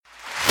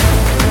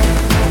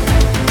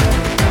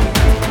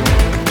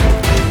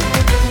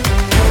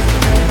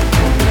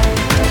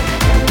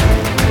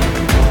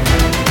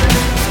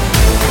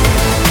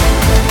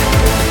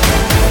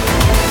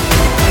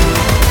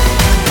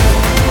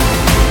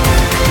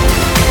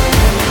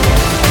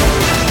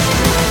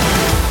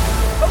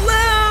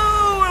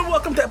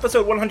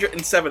episode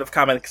 107 of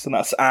Comics and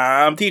Us.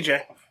 I'm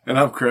TJ. And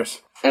I'm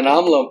Chris. And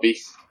I'm Lumpy.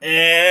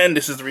 And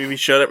this is the review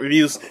show that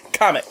reviews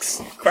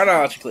comics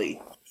chronologically.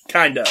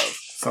 Kind of.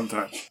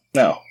 Sometimes.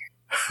 No.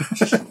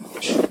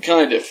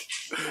 Kind of.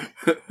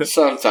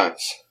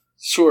 Sometimes.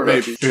 Sort of.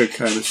 Maybe. Yeah,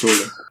 kind of, sort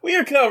of. We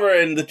are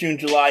covering the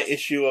June-July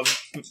issue of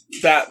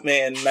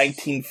Batman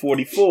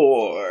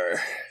 1944.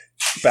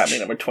 Batman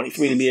number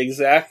 23 to be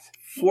exact.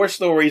 4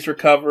 stories we're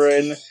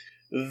covering.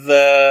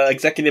 The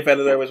executive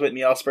editor was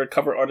Whitney Alfred.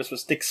 Cover artist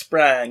was Dick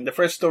Sprang. The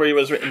first story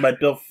was written by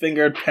Bill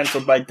Finger,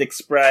 penciled by Dick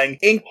Sprang,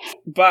 inked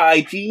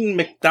by Gene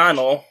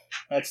McDonnell.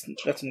 That's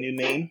a new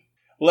name.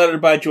 Lettered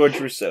by George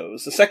Russo.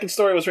 The second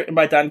story was written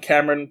by Don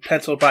Cameron,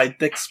 penciled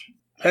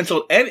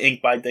and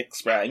inked by Dick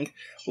Sprang,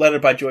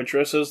 lettered by George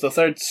Russo. The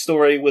third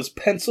story was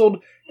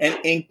penciled and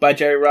inked by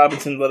Jerry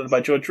Robinson, lettered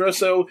by George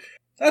Russo.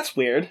 That's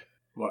weird.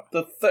 What?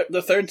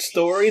 The third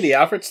story, the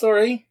Alfred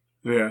story?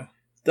 Yeah.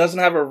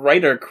 Doesn't have a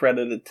writer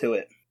credited to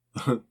it.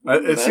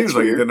 It seems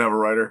like it didn't have a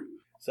writer.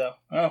 So,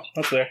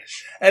 that's weird.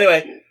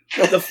 Anyway,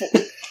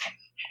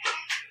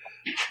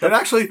 and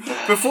actually,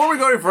 before we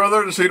go any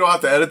further, so you don't have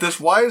to edit this,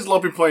 why is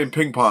Lumpy playing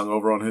ping pong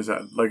over on his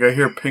end? Like, I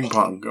hear ping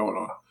pong going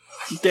on.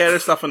 Yeah,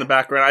 there's stuff in the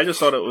background. I just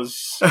thought it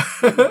was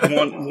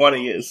one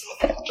he is.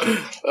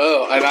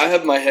 Oh, and I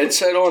have my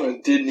headset on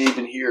and didn't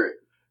even hear it.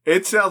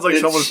 It sounds like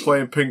someone's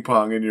playing ping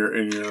pong in your.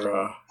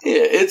 Yeah,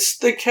 it's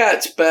the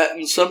cat's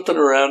batting something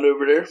around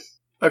over there.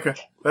 Okay.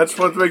 That's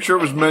what to make sure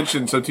it was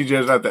mentioned so TJ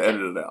doesn't have to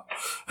edit it out.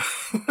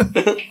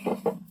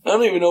 I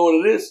don't even know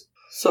what it is.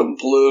 Something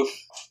blue.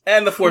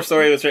 And the fourth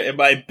story was written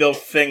by Bill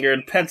Finger,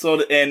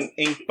 penciled and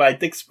inked by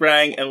Dick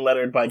Sprang, and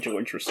lettered by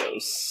George Russo.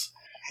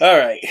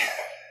 Alright.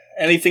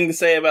 Anything to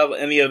say about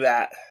any of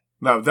that?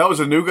 No, that was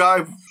a new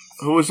guy?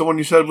 Who was the one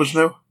you said was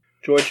new?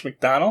 George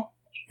McDonnell?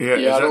 Yeah,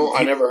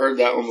 I never heard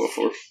that one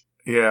before.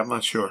 Yeah, I'm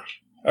not sure.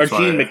 Or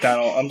Gene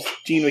McDonnell.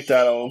 Gene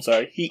McDonnell, I'm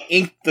sorry. He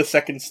inked the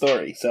second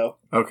story, so.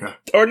 Okay.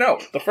 Or no,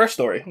 the first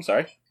story. I'm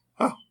sorry.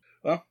 Oh.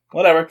 Well,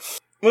 whatever.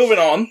 Moving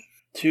on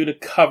to the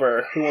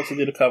cover. Who wants to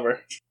do the cover?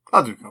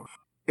 I'll do the cover.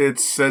 It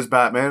says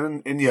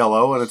Batman in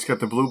yellow, and it's got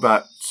the blue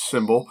bat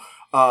symbol.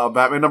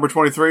 Batman number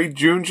 23,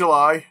 June,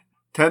 July,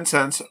 10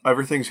 cents.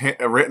 Everything's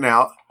written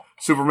out.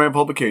 Superman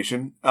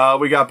publication.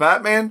 We got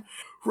Batman,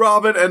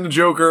 Robin, and the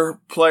Joker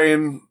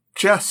playing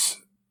chess.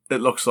 It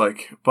looks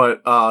like,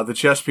 but the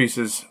chess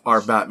pieces are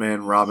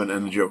Batman, Robin,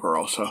 and the Joker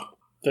also.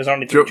 There's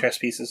only 3 chess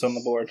pieces on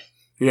the board.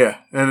 Yeah,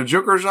 and the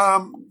Joker's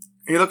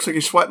he looks like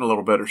he's sweating a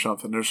little bit or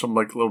something. There's some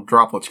like little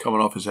droplets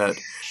coming off his head.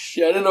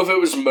 Yeah, I didn't know if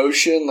it was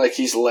motion, like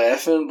he's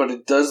laughing, but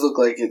it does look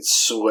like it's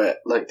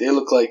sweat. Like they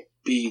look like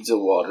beads of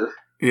water.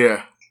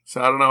 Yeah,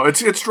 so I don't know.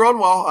 It's drawn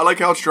well. I like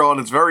how it's drawn.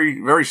 It's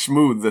very very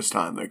smooth this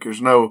time. Like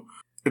there's no.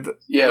 It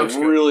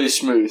really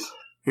smooth.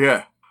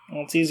 Yeah.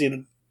 Well, it's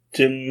easy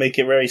to make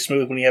it very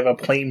smooth when you have a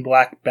plain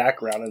black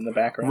background in the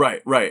background.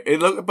 Right.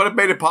 But it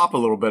made it pop a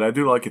little bit. I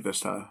do like it this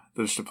time.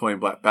 Just a plain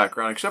black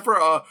background. Except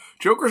for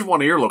Joker's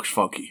one ear looks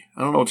funky.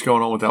 I don't know what's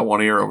going on with that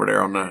one ear over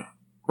there on the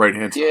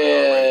right-hand side.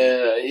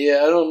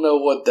 Yeah, I don't know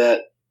what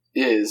that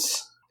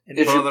is.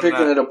 If you're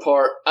picking it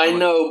apart. I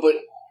know, but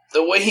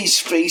the way he's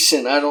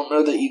facing, I don't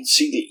know that you'd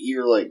see the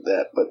ear like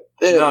that. But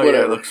whatever.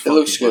 Yeah, it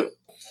looks good.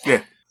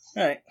 Yeah.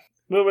 All right.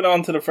 Moving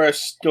on to the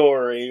first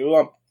story.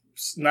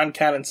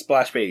 Non-canon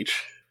splash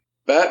page.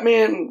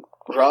 Batman,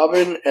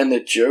 Robin, and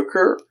the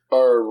Joker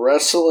are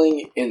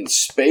wrestling in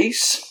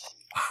space.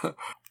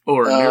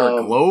 Or near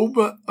a globe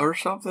or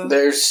something?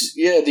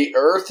 The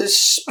Earth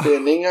is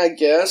spinning, I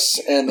guess,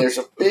 and there's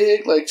a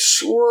big,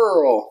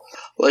 swirl,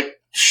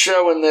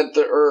 showing that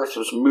the Earth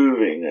was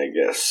moving, I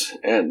guess.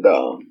 And,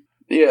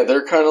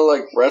 they're kind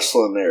of,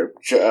 wrestling there.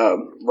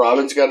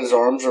 Robin's got his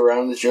arms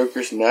around the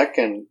Joker's neck,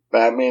 and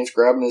Batman's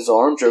grabbing his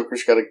arm.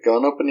 Joker's got a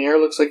gun up in the air,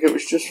 looks like it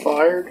was just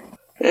fired.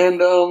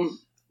 And,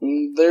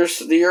 there's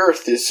the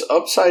Earth is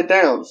upside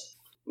down.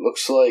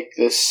 Looks like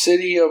the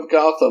city of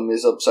Gotham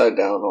is upside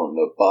down on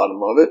the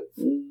bottom of it.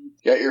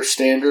 Got your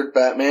standard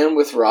Batman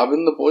with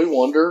Robin, the Boy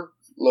Wonder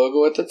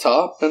logo at the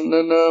top, and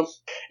then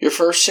your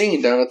first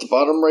scene down at the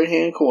bottom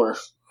right-hand corner.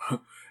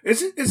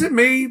 Is it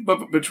me,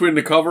 but between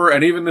the cover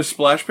and even the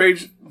splash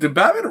page, did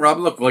Batman and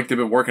Robin look like they've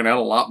been working out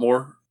a lot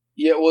more?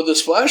 Yeah, well, the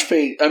first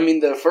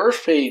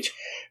page,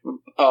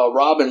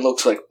 Robin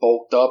looks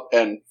bulked up,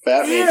 and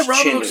Batman's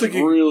chin is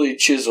really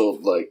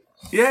chiseled.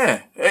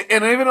 Yeah,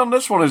 and even on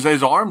this one,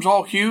 his arms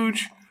all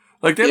huge.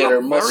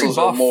 Their muscles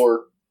are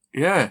more.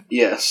 Yeah.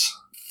 Yes.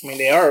 I mean,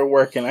 they are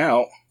working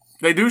out.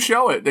 They do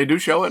show it. They do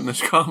show it in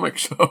this comic.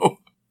 So,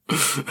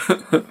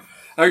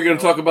 are you going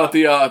to talk about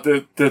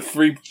the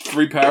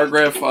three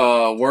paragraph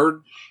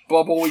word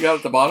bubble we got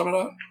at the bottom of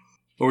that,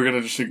 or we're going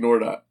to just ignore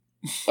that?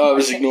 I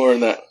was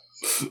ignoring that.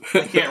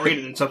 I can't read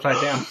it. It's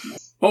upside down.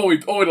 Only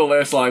the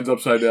last line's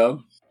upside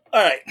down.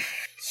 All right.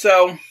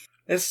 So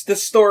this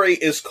story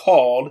is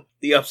called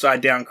 "The Upside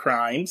Down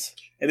Crimes."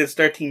 It is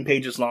 13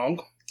 pages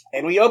long,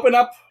 and we open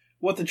up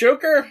with the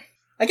Joker.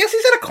 I guess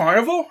he's at a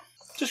carnival.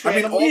 Just all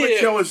the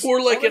show is or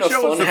in a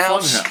fun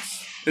house.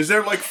 Is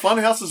there like fun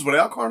houses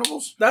without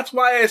carnivals? That's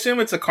why I assume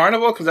it's a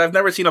carnival, because I've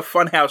never seen a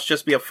fun house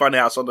just be a fun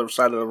house on the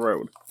side of the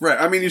road. Right.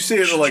 I mean, you see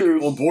it like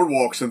on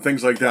boardwalks and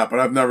things like that, but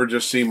I've never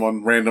just seen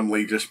one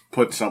randomly just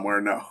put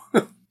somewhere. No.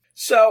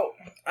 So,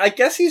 I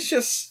guess he's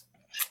just...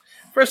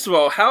 First of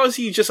all, how is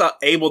he just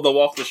able to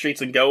walk the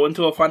streets and go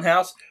into a fun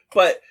house?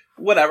 But,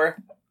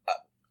 whatever.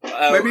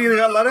 Maybe he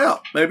got let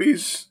out. Maybe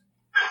he's...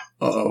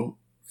 Uh-oh.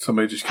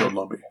 Somebody just killed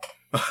Lumpy.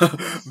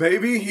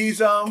 Maybe he's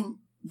done.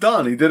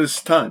 He did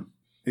his time.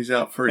 He's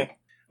out free.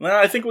 Well,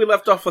 I think we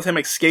left off with him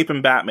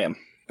escaping Batman.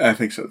 I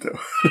think so, too.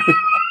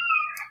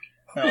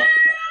 Oh,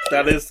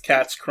 that is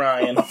cats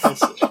crying.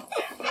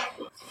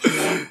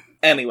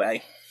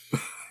 Anyway.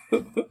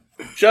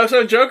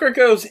 So Joker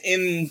goes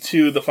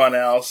into the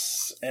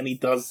funhouse, and he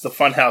does the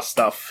funhouse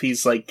stuff.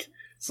 He's like,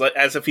 it's like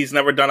as if he's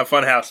never done a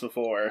funhouse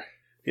before.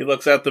 He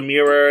looks out the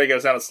mirror, he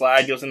goes down a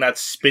slide, goes in that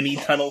spinny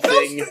tunnel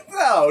thing.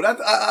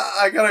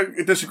 I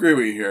gotta disagree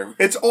with you here.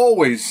 It's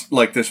always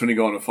like this when you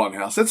go in a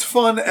funhouse. It's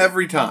fun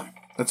every time.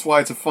 That's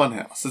why it's a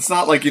funhouse. It's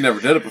not like you never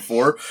did it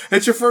before.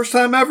 It's your first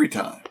time every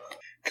time.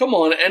 Come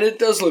on, and it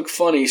does look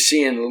funny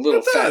seeing the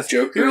little fat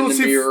Joker in the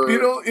mirror.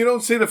 You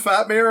don't see the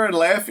fat mirror and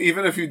laugh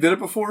even if you did it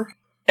before?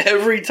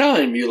 Every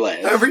time you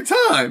laugh. Every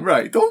time,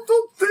 right.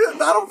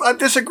 I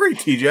disagree,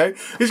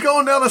 TJ. He's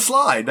going down a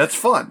slide. That's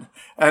fun.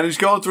 And he's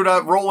going through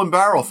that rolling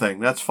barrel thing.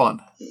 That's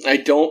fun. I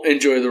don't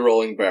enjoy the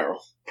rolling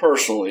barrel,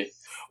 personally.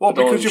 Well,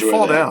 because you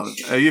fall down.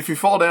 If you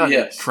fall down,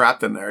 yes. You're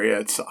trapped in there. Yeah,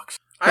 it sucks.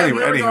 I've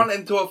never gone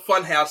into a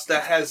funhouse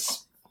that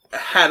has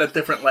had a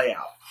different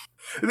layout.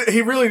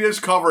 He really is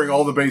covering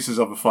all the bases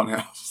of a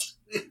funhouse.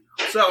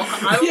 So,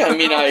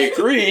 I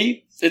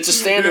agree. It's a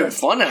standard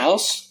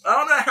funhouse. I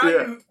don't know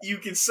how you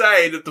can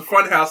say that the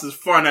funhouse is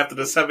fun after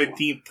the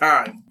 17th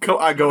time.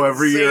 I go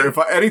every year.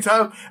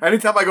 Anytime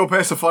I go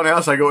past the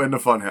funhouse, I go in the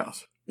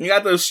funhouse. You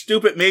got those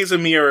stupid maze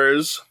of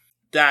mirrors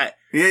that...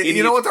 Yeah,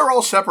 you know what? They're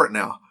all separate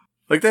now.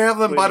 Like, they have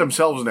them by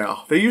themselves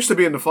now. They used to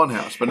be in the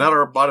funhouse, but now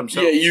they're by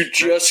themselves. Yeah,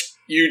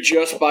 you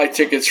just buy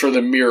tickets for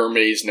the mirror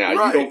maze now.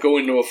 Right. You don't go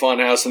into a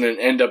funhouse and then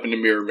end up in the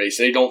mirror maze.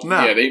 They don't...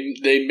 No. Yeah,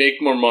 they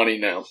make more money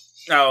now.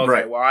 Oh, okay.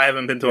 Right. Well, I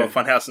haven't been to a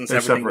funhouse since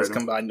everything was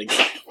combined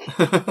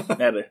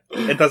together.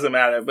 It doesn't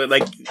matter, but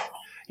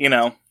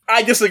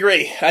I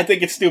disagree. I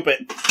think it's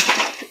stupid.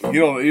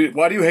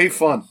 Why do you hate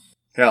fun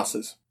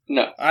houses?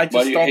 No, I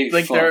just don't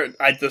think fun?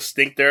 I just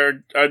think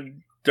they're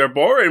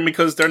boring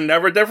because they're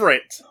never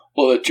different.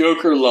 Well, the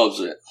Joker loves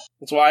it.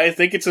 That's why I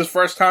think it's his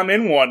first time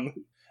in one.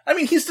 I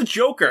mean, he's the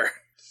Joker.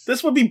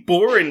 This would be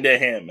boring to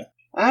him.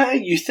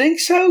 You think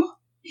so?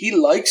 He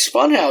likes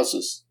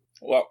funhouses.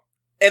 Well.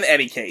 In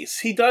any case,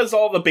 he does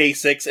all the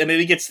basics, and then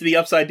he gets to the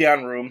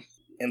upside-down room,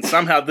 and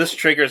somehow this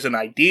triggers an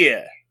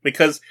idea,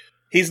 because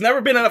he's never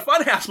been in a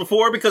funhouse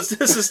before, because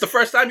this is the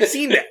first time he's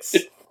seen this.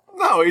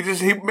 No,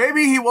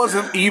 maybe he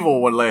wasn't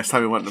evil when last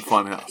time he went in the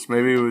funhouse.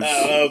 Maybe it was...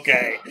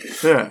 okay.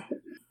 Yeah.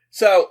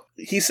 So,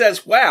 he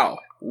says, wow,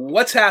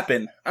 what's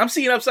happened? I'm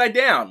seeing upside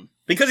down,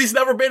 because he's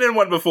never been in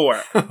one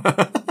before.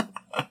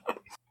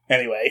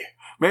 Anyway.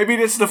 Maybe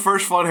this is the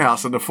first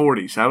funhouse in the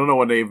 40s. I don't know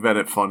when they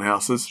invented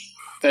funhouses.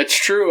 That's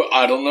true.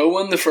 I don't know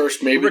when the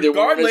first. Maybe they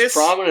weren't as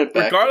prominent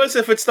back. Regardless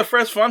if it's the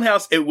first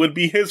funhouse, it would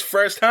be his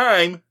first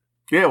time.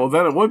 Yeah, well,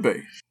 then it would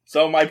be.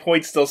 So my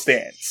point still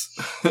stands.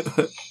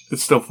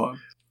 It's still fun.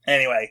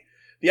 Anyway,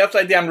 the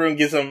upside down room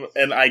gives him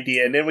an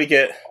idea, and then we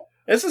get...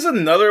 This is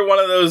another one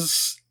of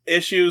those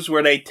issues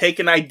where they take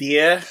an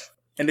idea,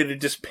 and then they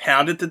just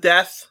pound it to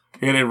death.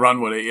 And they run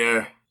with it,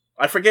 yeah.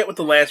 I forget what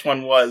the last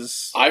one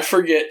was. I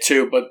forget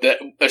too, but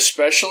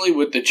especially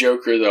with the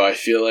Joker, though, I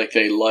feel like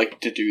they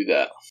like to do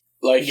that.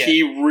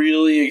 He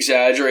really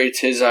exaggerates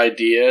his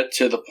idea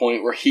to the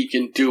point where he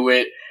can do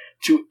it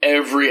to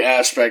every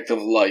aspect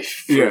of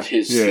life for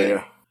his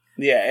thing.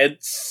 Yeah,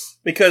 it's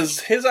because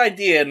his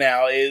idea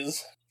now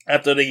is,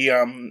 after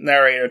the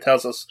narrator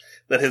tells us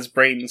that his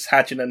brain's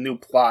hatching a new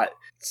plot,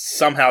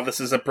 somehow this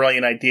is a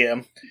brilliant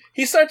idea,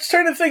 he starts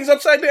turning things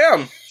upside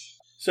down.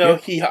 So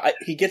he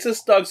gets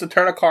his thugs to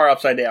turn a car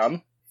upside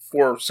down,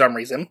 for some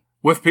reason.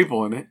 With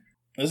people in it.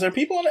 Is there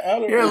people in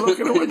it? Yeah, look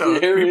at the window.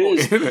 There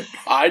is.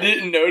 I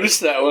didn't notice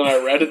that when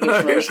I read it the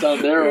first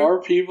time. There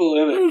are people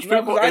in it.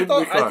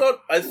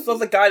 I thought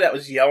the guy that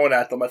was yelling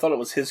at them, I thought it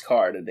was his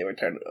car that they were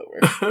turning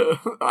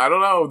over. I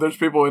don't know. There's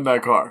people in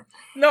that car.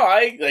 No,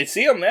 I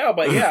see them now,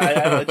 but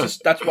yeah,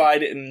 that's why I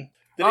didn't.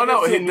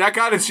 That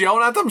guy that's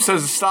yelling at them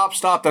says, "Stop,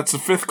 stop." That's the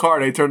fifth car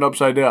they turned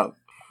upside down.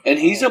 And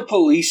he's a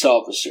police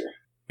officer.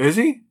 Is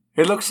he?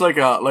 It looks like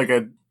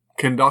a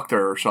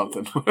conductor or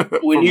something.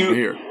 When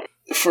here.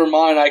 For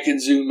mine, I can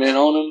zoom in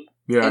on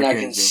him, and I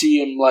can see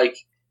him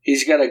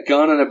he's got a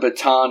gun and a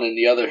baton in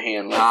the other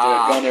hand, a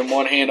gun in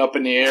one hand up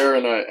in the air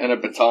and a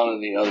baton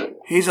in the other.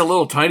 He's a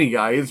little tiny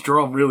guy. He's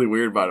drawn really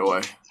weird, by the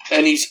way.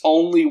 And he's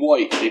only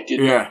white. They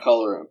did not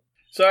color him.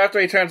 So after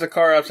he turns the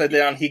car upside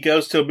down, he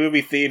goes to a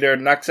movie theater,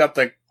 knocks out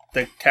the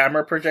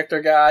camera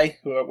projector guy,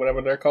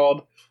 whatever they're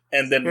called,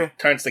 and then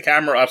turns the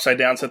camera upside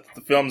down so that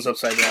the film's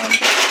upside down.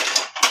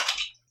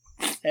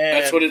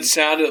 And that's what it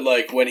sounded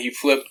like when he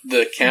flipped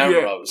the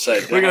camera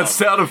upside down. We got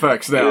sound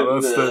effects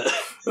now.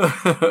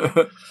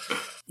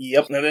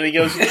 Yep, and then he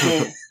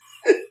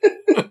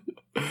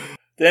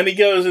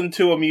goes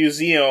into a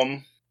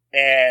museum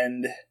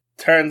and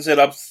turns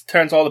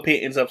all the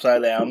paintings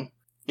upside down.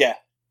 Yeah,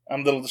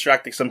 I'm a little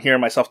distracted because I'm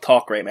hearing myself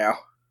talk right now.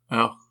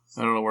 Oh,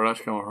 I don't know where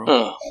that's coming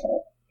from.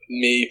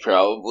 Me,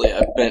 probably.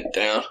 I bent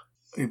down.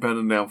 You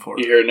bending down for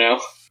it. You hear it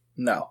now?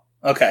 No.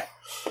 Okay.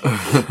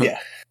 Yeah.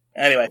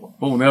 Anyway.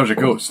 Oh, now there's a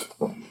ghost.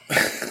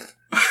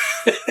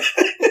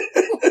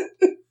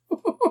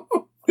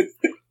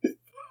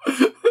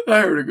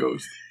 I heard a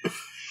ghost.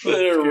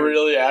 They're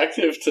really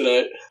active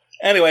tonight.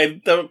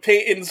 Anyway,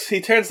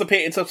 he turns the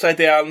paintings upside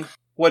down.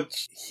 Why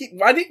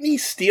didn't he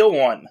steal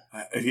one?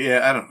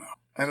 Yeah, I don't know.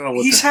 I don't know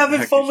what he's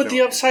having fun with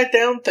the upside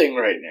down thing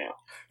right now.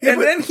 Yeah,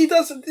 and then he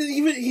doesn't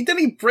even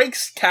he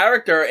breaks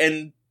character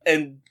and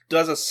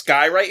does a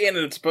skywriting,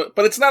 and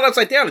but it's not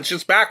upside down, it's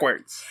just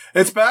backwards.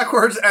 It's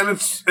backwards and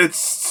it's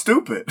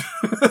stupid.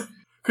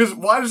 Because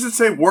why does it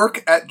say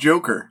work at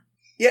Joker?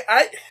 Yeah,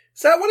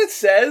 is that what it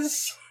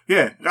says?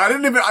 Yeah,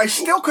 I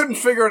still couldn't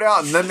figure it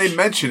out, and then they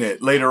mention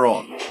it later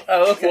on.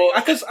 Oh, okay.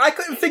 Because I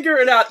couldn't figure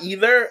it out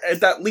either,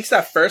 at least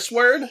that first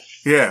word.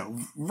 Yeah,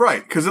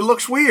 right, because it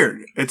looks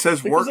weird. It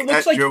says because work it looks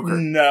at like Joker.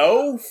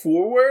 No,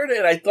 forward,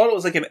 and I thought it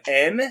was like an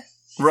N.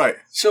 Right.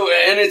 So,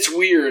 and it's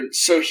weird.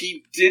 So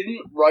he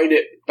didn't write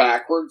it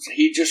backwards.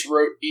 He just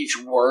wrote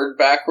each word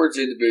backwards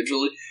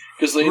individually.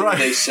 Because later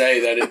they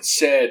say that it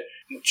said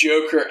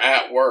Joker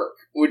at work,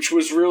 which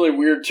was really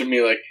weird to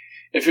me. Like,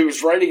 if he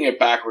was writing it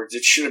backwards,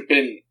 it should have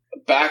been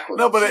backwards.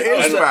 No, but it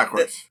is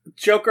backwards.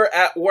 Joker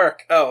at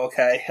work. Oh,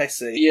 okay. I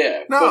see.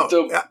 Yeah. No,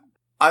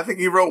 I think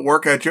he wrote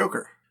work at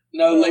Joker.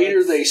 No,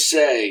 later they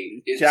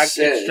say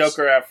it's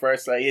Joker at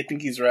first. I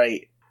think he's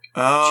right.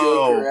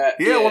 Oh,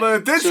 well,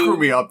 it did screw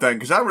me up then,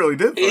 because I really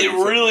did. It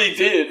really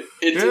did.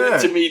 It did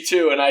it to me,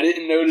 too, and I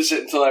didn't notice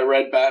it until I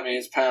read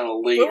Batman's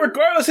panel later. But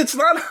regardless, it's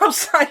not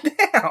upside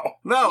down.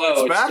 No,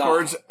 it's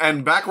backwards,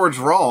 and backwards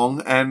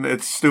wrong, and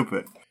it's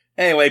stupid.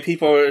 Anyway,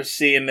 people are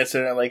seeing this,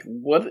 and they're like,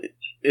 what?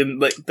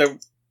 And, like, the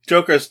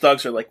Joker's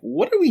thugs are like,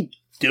 what are we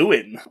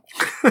doing?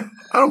 I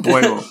don't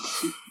blame them.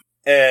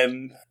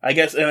 And I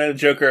guess, and then the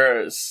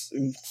Joker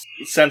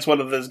sends one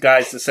of those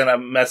guys to send a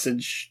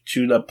message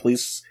to the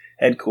police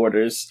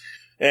headquarters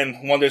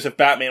and wonders if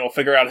Batman will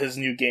figure out his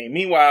new game.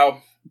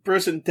 Meanwhile,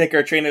 Bruce and Dick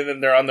are training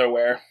in their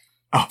underwear.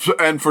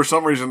 And for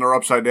some reason they're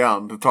upside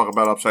down to talk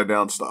about upside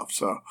down stuff,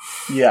 so.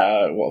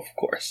 Yeah, well, of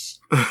course.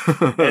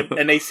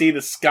 and they see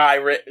the sky,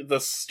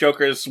 the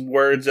Joker's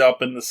words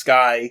up in the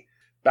sky,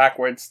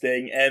 backwards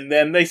thing, and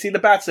then they see the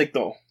bat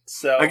signal.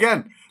 So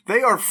again,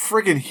 they are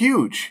friggin'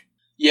 huge.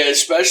 Yeah,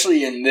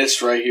 especially in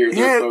this right here.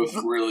 They're both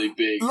really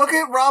big. Look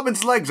at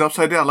Robin's legs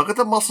upside down. Look at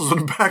the muscles on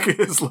the back of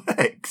his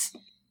legs.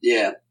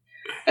 Yeah.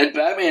 And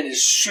Batman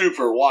is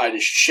super wide.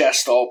 His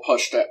chest all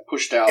pushed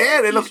out.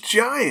 Yeah, they look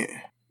giant.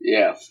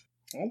 Yeah.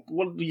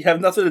 Well, you have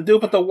nothing to do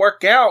but to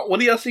work out.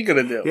 What else are you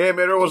going to do? Yeah,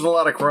 man, there wasn't a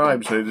lot of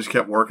crime, so they just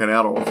kept working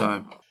out all the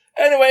time.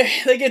 Anyway,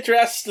 they get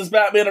dressed as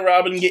Batman and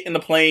Robin, get in the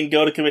plane,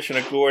 go to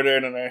Commissioner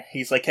Gordon, and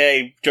he's like,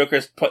 hey,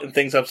 Joker's putting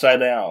things upside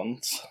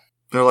down.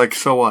 They're like,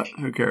 so what?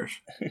 Who cares?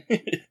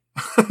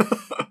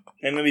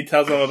 And then he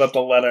tells them about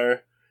the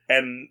letter,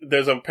 and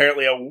there's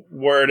apparently a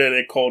word in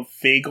it called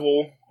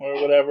Fagel,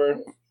 or whatever.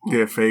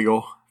 Yeah,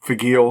 Fagel.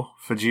 Fagil.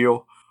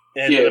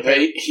 And yeah,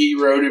 he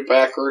wrote it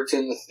backwards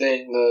in the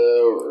thing,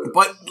 though.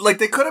 But, like,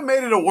 they could have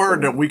made it a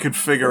word that we could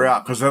figure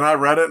out, because then I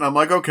read it, and I'm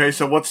like, okay,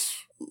 so what's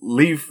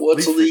Lee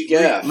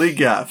Gaff? Lee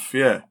Gaff,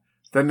 yeah.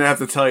 Then they have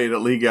to tell you that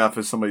Lee Gaff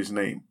is somebody's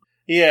name.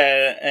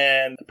 Yeah,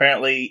 and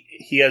apparently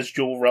he has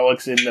jewel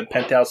relics in the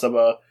penthouse of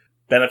a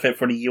benefit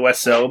for the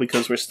USO,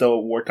 because we're still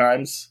at war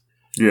times.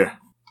 Yeah.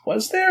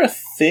 Was there a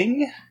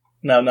thing?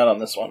 No, not on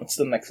this one. It's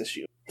the next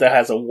issue that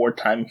has a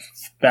wartime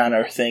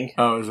banner thing.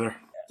 Oh, is there?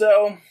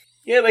 So,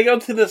 yeah, they go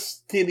to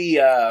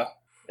the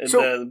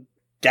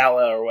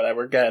gala or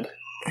whatever. Good.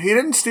 He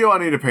didn't steal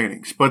any of the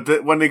paintings,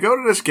 but when they go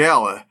to this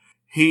gala,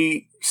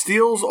 he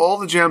steals all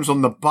the gems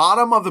on the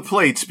bottom of the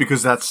plates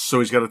because so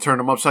he's got to turn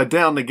them upside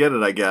down to get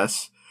it, I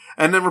guess,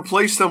 and then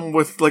replace them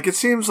with, like, it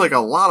seems like a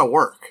lot of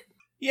work.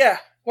 Yeah.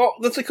 Well,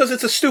 that's because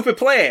it's a stupid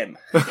plan.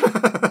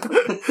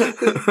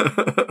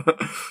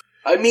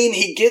 I mean,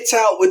 he gets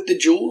out with the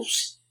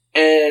jewels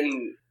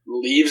and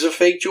leaves a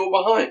fake jewel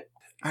behind.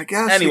 I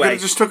guess he could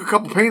have just took a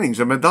couple paintings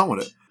and been done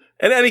with it.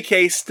 In any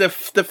case, the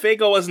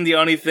Fagel wasn't the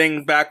only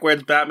thing.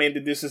 Backwards, Batman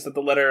deduces that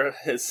the letter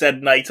has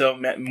said night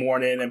meant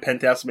morning and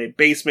penthouse made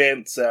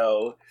basement,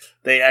 so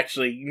they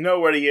actually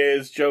know where he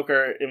is.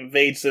 Joker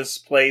invades this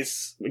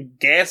place,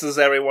 gasses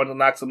everyone and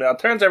knocks them down,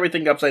 turns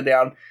everything upside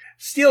down,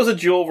 steals a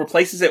jewel,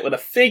 replaces it with a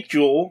fake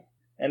jewel,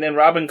 and then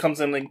Robin comes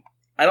in and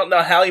I don't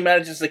know how he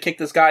manages to kick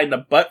this guy in the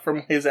butt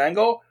from his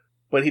angle,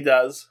 but he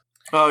does.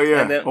 Oh,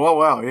 yeah. Oh,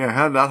 wow. Yeah,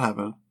 how did that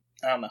happen?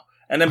 I don't know.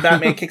 And then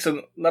Batman kicks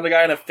another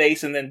guy in the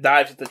face and then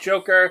dives at the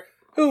Joker,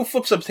 who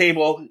flips a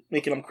table,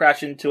 making him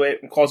crash into it,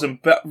 and calls him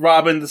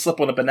Robin to slip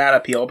on a banana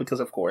peel, because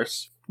of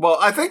course. Well,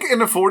 I think in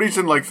the 40s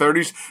and,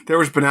 30s, there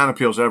was banana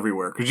peels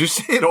everywhere, because you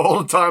see it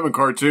all the time in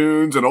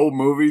cartoons and old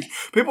movies.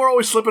 People are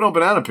always slipping on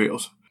banana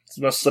peels. It's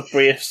the most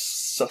slippery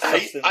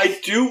substance. I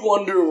do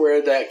wonder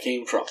where that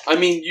came from. I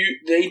mean,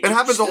 it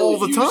happens all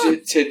the time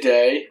it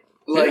today.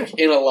 Like,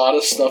 in a lot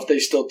of stuff, they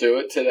still do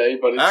it today,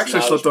 but it's I actually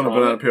not slipped on a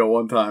banana peel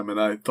one time,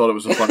 and I thought it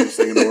was the funniest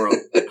thing in the world.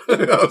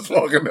 I was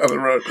walking down the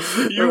road.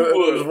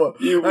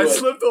 You would. I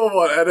slipped on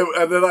one,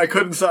 and then I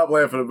couldn't stop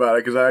laughing about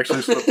it because I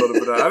actually slipped on a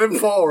banana. I didn't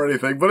fall or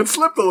anything, but it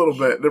slipped a little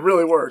bit, and it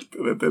really worked.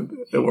 And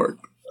it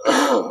worked.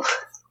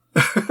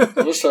 I'm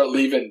going to start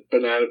leaving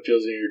banana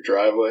peels in your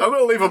driveway. I'm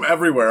going to leave them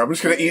everywhere. I'm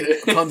just going to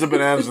eat tons of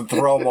bananas and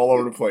throw them all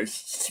over the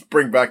place.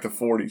 Bring back the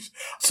 40s.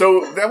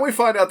 So then we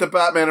find out that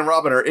Batman and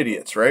Robin are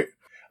idiots, right?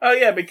 Oh,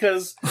 yeah,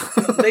 because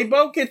they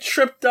both get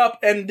tripped up,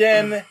 and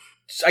then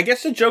I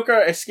guess the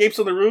Joker escapes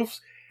on the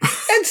roofs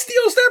and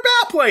steals their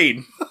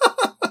Batplane.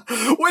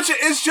 Which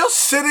is just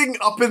sitting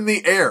up in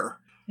the air.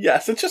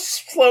 Yes, it's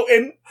just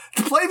floating.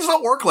 The planes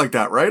don't work like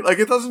that, right? Like,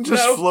 it doesn't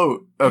just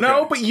float. Okay.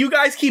 No, but you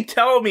guys keep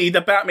telling me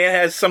that Batman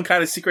has some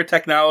kind of secret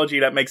technology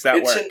that makes that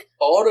work. It's an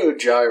auto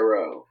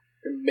gyro.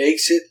 It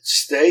makes it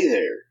stay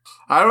there.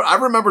 I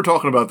remember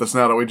talking about this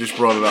now that we just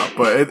brought it up,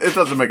 but it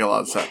doesn't make a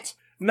lot of sense.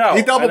 No.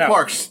 He double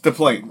parks the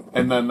plane,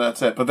 and then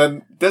that's it. But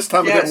then this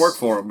time it didn't work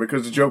for him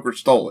because the Joker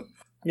stole it.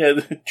 Yeah,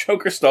 the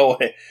Joker stole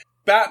it.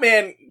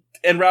 Batman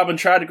and Robin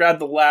tried to grab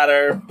the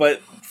ladder,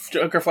 but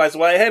Joker flies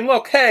away. And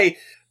look, hey,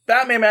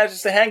 Batman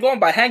manages to hang on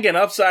by hanging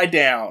upside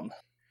down.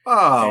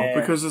 Oh,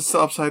 because it's the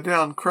upside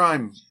down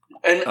crime.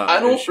 And I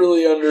don't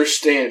really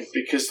understand,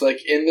 because, like,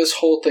 in this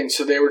whole thing,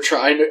 so they were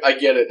trying, I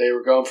get it, they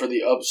were going for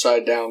the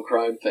upside down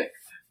crime thing.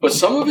 But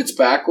some of it's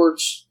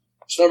backwards.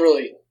 It's not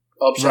really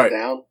upside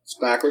down. It's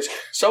backwards.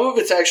 Some of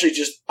it's actually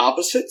just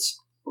opposites,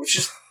 which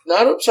is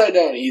not upside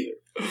down either.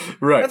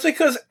 Right. That's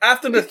because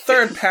after the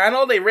third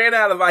panel, they ran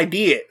out of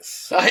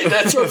ideas.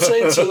 That's what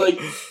I'm saying.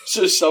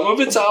 So some of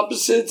it's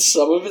opposites,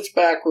 some of it's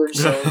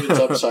backwards, some of it's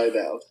upside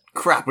down.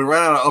 Crap, we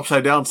ran out of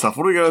upside down stuff.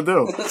 What are we going to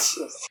do?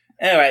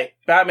 Anyway,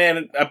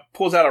 Batman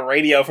pulls out a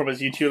radio from his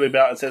utility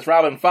belt and says,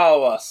 Robin,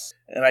 follow us.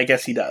 And I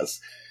guess he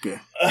does. Yeah.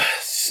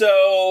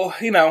 So,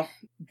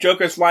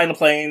 Joker's flying the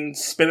plane,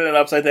 spinning it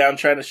upside down,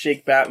 trying to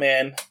shake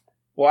Batman.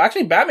 Well,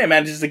 actually, Batman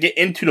manages to get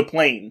into the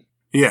plane.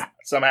 Yeah.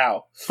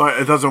 Somehow. But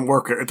it doesn't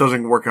work. It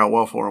doesn't work out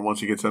well for him once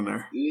he gets in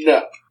there.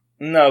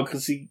 No,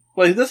 because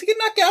does he get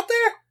knocked out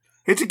there?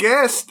 It's a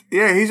gas.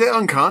 Yeah, he's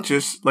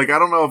unconscious. Like, I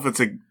don't know if it's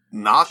a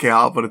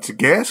knockout, but it's a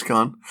gas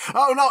gun.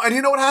 Oh, no, and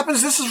you know what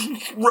happens?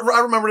 I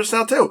remember this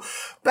now, too.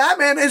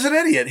 Batman is an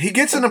idiot. He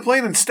gets in the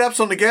plane and steps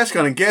on the gas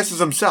gun and gasses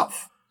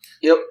himself.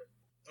 Yep.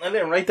 I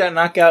didn't write that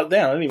knockout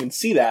down. I didn't even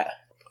see that.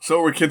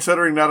 So we're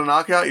considering that a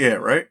knockout? Yeah,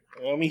 right?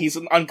 I mean, he's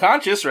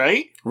unconscious,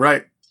 right?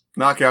 Right.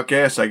 Knockout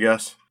gas, I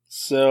guess.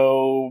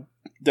 So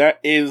that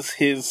is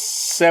his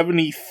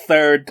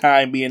 73rd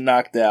time being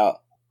knocked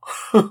out.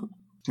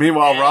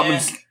 Meanwhile,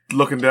 Robin's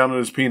looking down at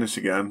his penis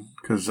again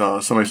because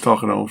somebody's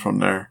talking to him from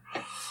there.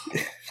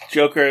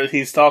 Joker's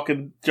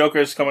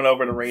coming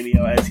over the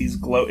radio as he's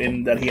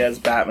gloating that he has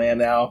Batman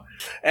now.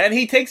 And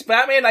he takes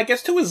Batman, I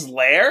guess, to his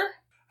lair?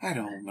 I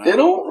don't know. They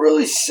don't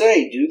really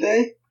say, do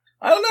they?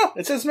 I don't know.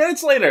 It says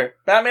minutes later,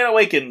 Batman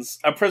awakens,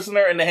 a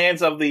prisoner in the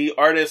hands of the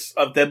artist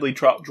of deadly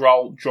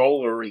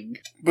drollery.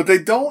 But they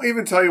don't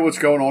even tell you what's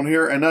going on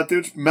here, and that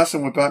dude's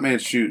messing with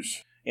Batman's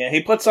shoes. Yeah,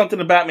 he put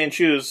something in Batman's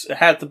shoes. It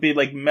had to be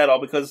like metal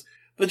because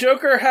the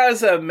Joker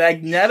has a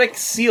magnetic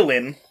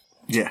ceiling.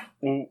 Yeah.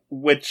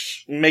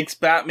 Which makes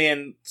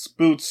Batman's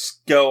boots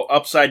go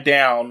upside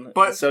down.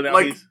 But so now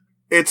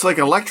it's like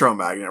an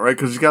electromagnet, right?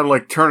 Because he's got to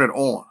turn it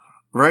on,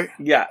 right?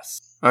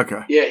 Yes.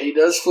 Okay. Yeah, he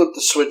does flip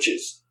the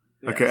switches.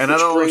 Okay, and I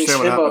don't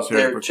understand what happens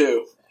here. There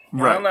too.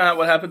 Right. I don't know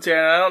what happens here,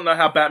 and I don't know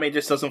how Batman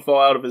just doesn't fall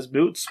out of his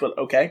boots, but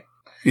okay.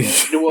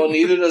 Well,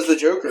 neither does the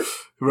Joker.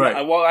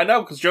 Right. Well, I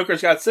know, because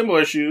Joker's got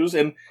similar shoes,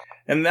 and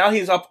now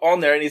he's up on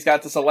there, and he's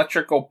got this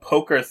electrical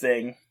poker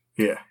thing.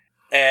 Yeah.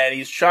 And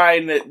he's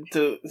trying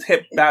to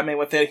hit Batman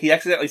with it. He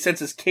accidentally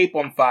sets his cape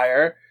on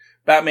fire.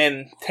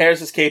 Batman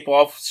tears his cape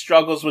off,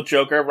 struggles with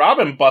Joker.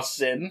 Robin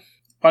busts in,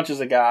 punches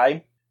a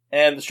guy.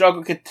 And the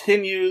struggle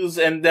continues,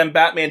 and then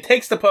Batman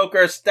takes the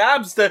poker,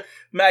 stabs the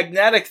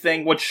magnetic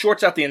thing, which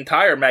shorts out the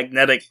entire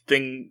magnetic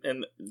thing,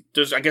 and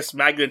I guess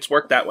magnets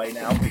work that way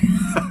now.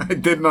 I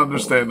didn't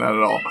understand that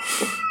at all.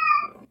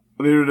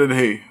 Neither did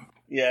he.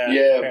 Yeah,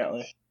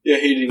 apparently. Yeah,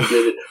 he didn't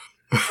get it.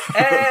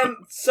 And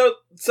so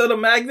the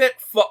magnet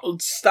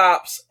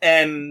stops,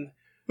 and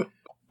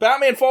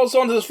Batman falls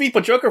onto his feet,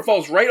 but Joker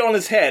falls right on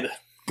his head.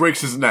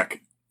 Breaks his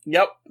neck.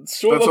 Yep.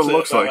 Sure That's looks what it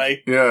looks like.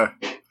 Way. Yeah.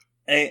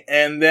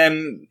 And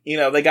then,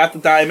 they got the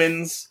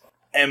diamonds,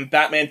 and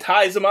Batman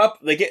ties them up,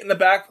 they get in the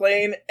back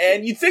plane,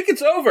 and you think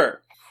it's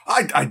over.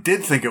 I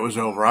did think it was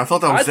over. I thought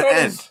that was the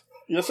end.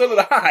 So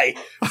did I.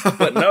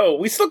 But no,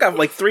 we still got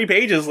 3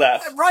 pages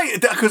left.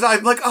 Right, because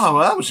I'm like, oh,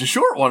 well, that was a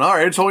short one. All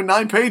right, it's only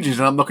 9 pages,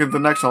 and I'm looking at the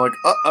next one like,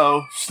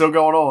 uh-oh, still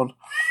going on.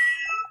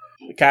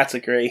 The cats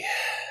agree.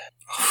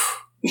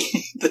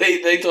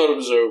 They thought it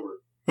was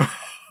over.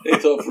 They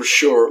thought for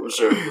sure it was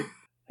over.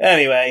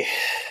 Anyway,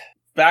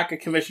 back at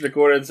Commissioner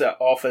Gordon's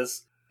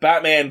office,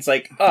 Batman's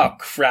like, oh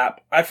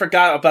crap, I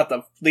forgot about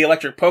the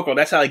electric poker.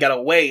 That's how I got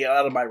away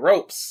out of my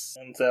ropes.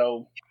 And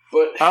so,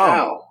 but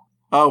how?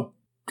 Oh,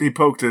 he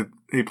poked it.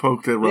 He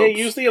poked it. Yeah, he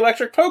used the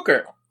electric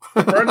poker.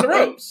 Burned the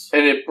ropes.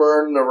 And it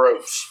burned the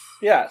ropes.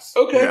 Yes.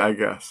 Okay. Yeah, I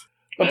guess.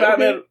 But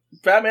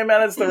Batman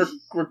managed to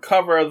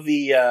recover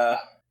the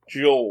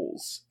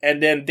jewels.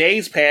 And then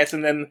days pass,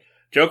 and then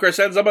Joker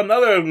sends him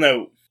another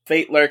note.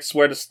 Fate lurks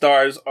where the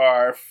stars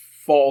are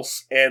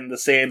false and the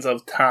sands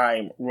of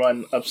time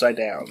run upside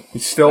down.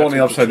 He's still on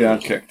the upside down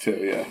kick, too,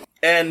 yeah.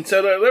 And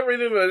so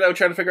they're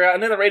trying to figure out,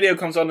 and then the radio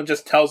comes on and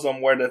just tells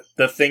them where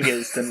the thing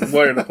is and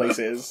where the place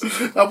is.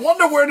 I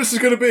wonder where this is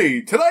going to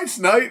be. Tonight's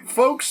night,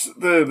 folks,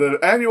 the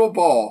annual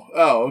ball.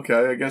 Oh,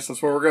 okay, I guess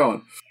that's where we're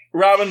going.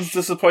 Robin's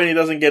disappointed he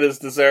doesn't get his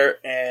dessert,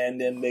 and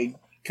then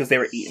because they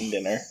were eating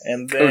dinner.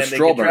 And then they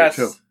get dressed.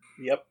 Too.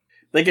 Yep.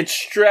 They get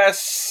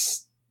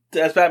stressed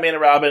as Batman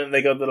and Robin, and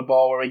they go to the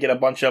ball where we get a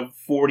bunch of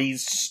 40s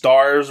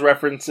stars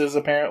references,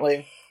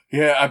 apparently.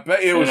 Yeah, I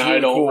bet it was really I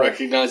don't cool.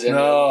 recognize it.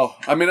 No.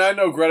 I mean, I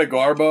know Greta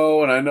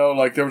Garbo, and I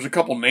know, there was a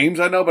couple names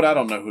I know, but I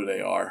don't know who they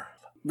are.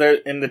 They're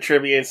in the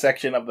trivia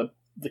section of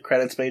the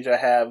credits page I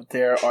have.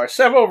 There are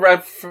several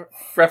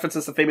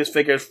references to famous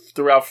figures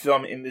throughout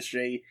film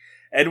industry.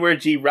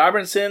 Edward G.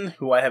 Robinson,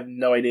 who I have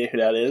no idea who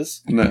that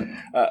is. No.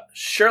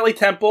 Shirley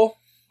Temple.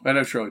 I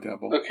know Shirley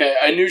Temple. Okay,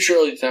 I knew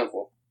Shirley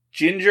Temple.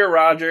 Ginger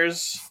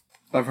Rogers.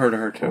 I've heard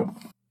of her, too.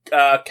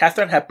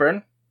 Katharine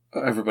Hepburn.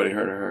 Everybody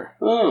heard of her.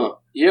 Oh,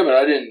 yeah, but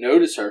I didn't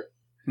notice her.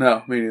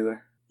 No, me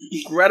neither.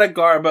 Greta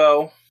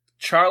Garbo.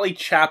 Charlie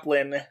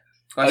Chaplin.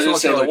 I was going to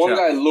say, the one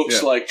guy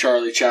looks like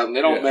Charlie Chaplin.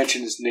 They don't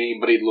mention his name,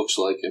 but he looks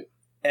like him.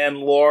 And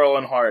Laurel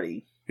and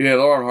Hardy. Yeah,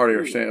 Laurel and Hardy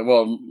are standing.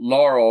 Well,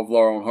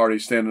 Laurel and Hardy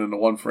standing in the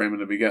one frame in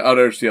the beginning. Oh,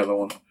 there's the other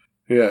one.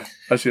 Yeah,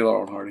 I see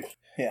Laurel and Hardy.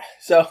 Yeah,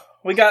 so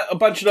we got a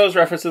bunch of those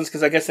references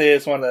because I guess they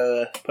just want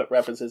to put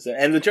references in.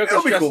 And the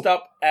Joker's dressed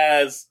up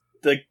as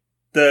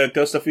the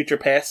Ghost of Future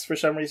Past for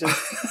some reason.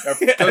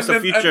 Ghost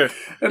of Future.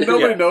 And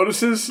nobody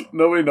notices.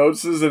 Nobody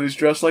notices that he's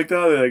dressed like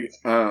that. They're like,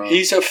 oh.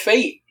 He's a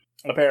Fate.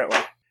 Apparently.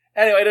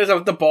 Anyway, there's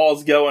the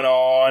balls going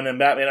on, and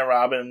Batman and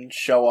Robin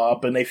show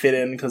up, and they fit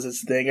in because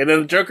it's the thing. And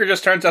then the Joker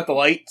just turns out the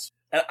lights.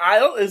 And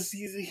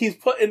he's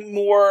putting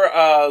more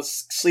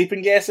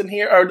sleeping gas in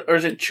here, or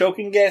is it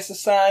choking gas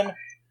this time?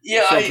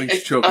 Yeah,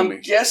 I'm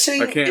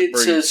guessing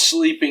it's a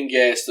sleeping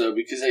gas, though,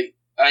 because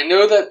I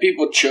know that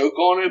people choke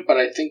on it, but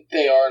I think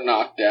they are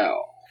knocked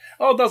out.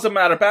 Oh, it doesn't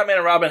matter. Batman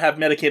and Robin have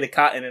medicated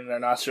cotton in their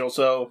nostrils,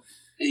 so...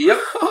 Yep.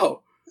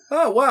 Oh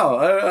wow.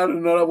 I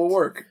didn't know that would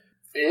work.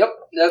 Yep,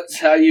 that's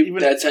how you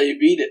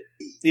beat it.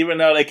 Even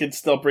though they can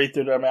still breathe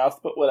through their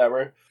mouth, but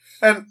whatever.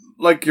 And,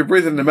 you're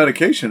breathing the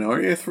medication,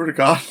 aren't you? Through the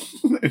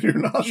cotton in your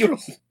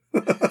nostrils?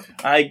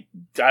 I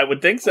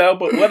would think so,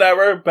 but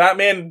whatever.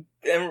 Batman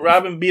and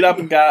Robin beating up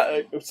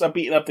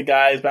the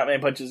guys.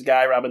 Batman punches a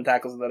guy. Robin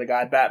tackles another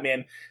guy.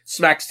 Batman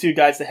smacks two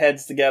guys'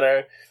 heads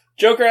together.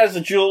 Joker has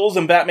the jewels,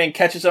 and Batman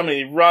catches him, and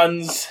he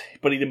runs,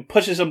 but he then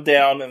pushes him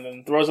down and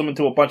then throws him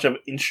into a bunch of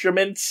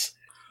instruments.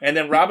 And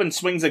then Robin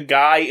swings a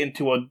guy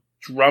into a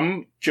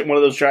drum, one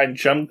of those giant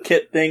drum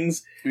kit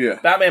things. Yeah.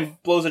 Batman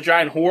blows a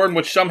giant horn,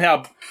 which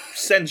somehow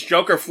sends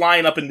Joker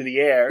flying up into the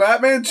air.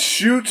 Batman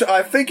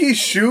I think he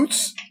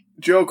shoots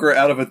Joker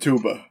out of a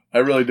tuba. I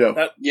really do.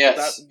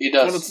 Yes, he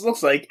does. That's what it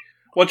looks like.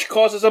 Which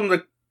causes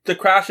him to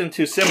crash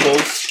into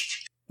cymbals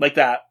like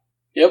that.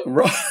 Yep.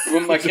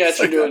 When my cats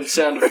are doing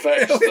sound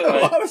effects. A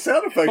lot of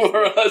sound effects.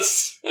 For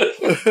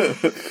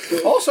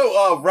us.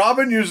 Also,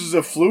 Robin uses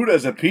a flute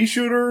as a pea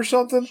shooter or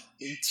something.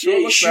 He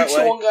shoots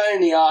one guy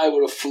in the eye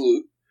with a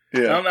flute.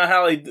 Yeah. I don't know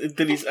how he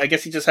did. I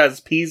guess he just has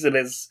peas in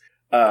his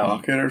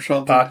pocket or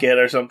something.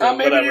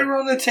 Maybe they were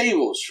on the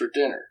tables for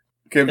dinner.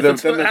 Okay, but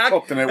then they're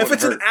cooked and if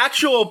it's an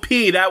actual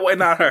pea, that would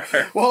not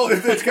hurt. Well,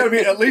 it's got to be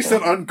at least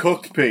an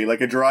uncooked pea,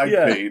 like a dried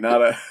pea,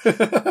 not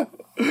a...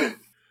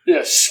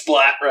 Yeah,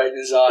 splat right in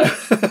his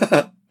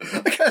eye.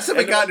 I guess if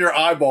it got in your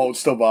eyeball, it would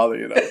still bother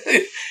you, though.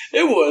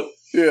 It would.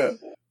 Yeah.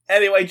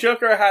 Anyway,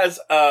 Joker has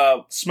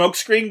a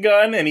smokescreen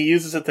gun, and he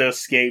uses it to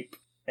escape.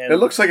 And it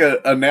looks like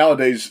a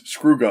nowadays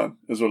screw gun,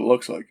 is what it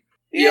looks like.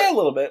 Yeah, a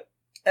little bit.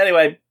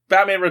 Anyway,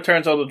 Batman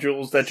returns all the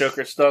jewels that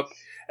Joker took.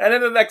 And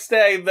then the next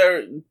day,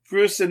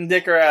 Bruce and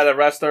Dick are at a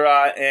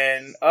restaurant,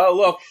 and oh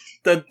look,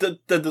 the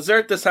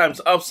dessert this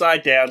time's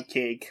upside down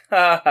cake.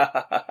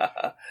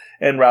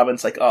 And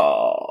Robin's like,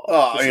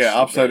 oh yeah,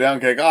 upside down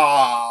cake.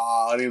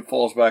 And he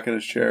falls back in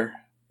his chair.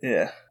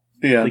 Yeah,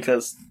 yeah,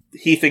 because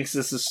he thinks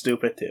this is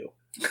stupid too.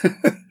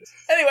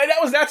 Anyway,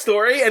 that was that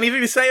story.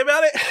 Anything to say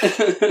about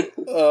it?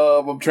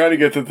 I'm trying to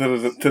get to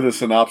the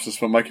synopsis,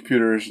 but my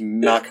computer is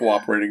not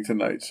cooperating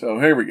tonight. So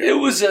here we go.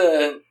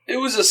 It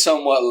was a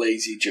somewhat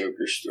lazy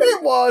Joker story.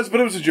 It was,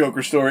 but it was a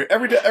Joker story.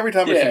 Every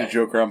time I see a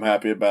Joker, I'm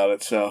happy about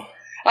it. So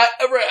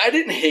I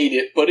didn't hate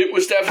it, but it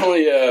was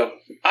definitely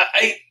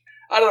I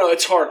don't know.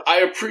 It's hard. I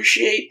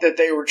appreciate that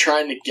they were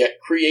trying to get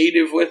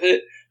creative with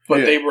it,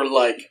 but they were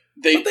like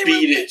they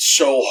beat it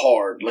so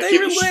hard. Like they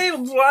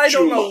relied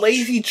on a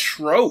lazy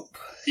trope.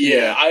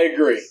 Yeah, I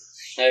agree.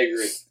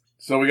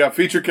 So we got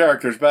featured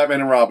characters,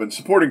 Batman and Robin.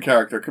 Supporting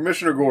character,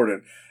 Commissioner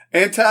Gordon.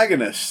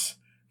 Antagonists,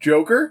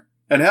 Joker.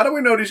 And how do we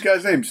know these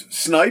guys' names?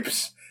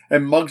 Snipes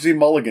and Muggsy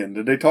Mulligan.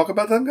 Did they talk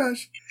about them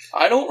guys?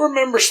 I don't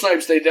remember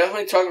Snipes. They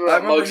definitely talked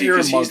about Muggsy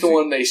because he's the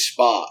one they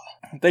spot.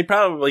 They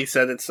probably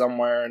said it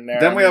somewhere in there.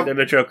 Then we have they're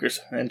the Joker's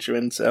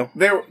entrance, so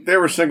they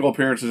were single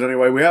appearances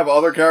anyway. We have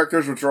other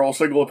characters which are all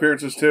single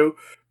appearances too.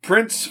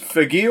 Prince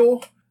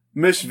Fagil,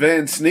 Miss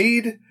Van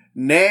Sneed,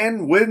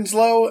 Nan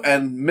Winslow,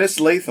 and Miss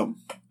Latham.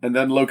 And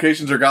then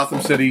locations are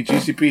Gotham City,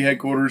 GCP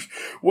headquarters,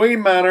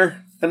 Wayne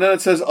Manor, and then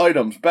it says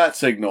items, Bat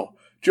Signal,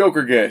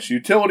 Joker Gas,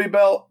 Utility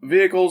Belt,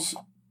 Vehicles,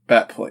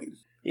 Bat Plane.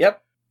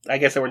 Yep. I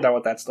guess we're done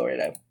with that story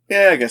then.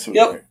 Yeah, I guess it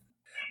was right.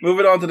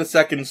 Moving on to the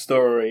second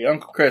story.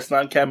 Uncle Chris,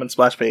 non-cabin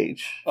splash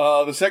page.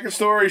 The second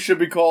story should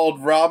be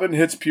called Robin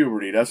Hits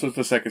Puberty. That's what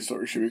the second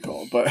story should be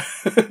called. But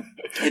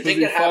I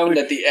think it happened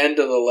at the end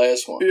of the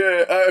last one.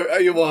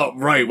 Yeah, well,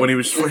 right, when he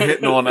was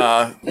hitting on,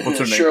 what's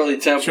her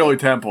name? Shirley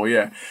Temple,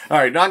 yeah. All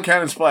right,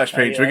 non-canon splash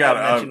page. We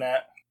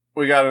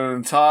got an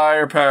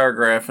entire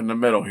paragraph in the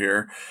middle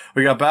here.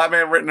 We got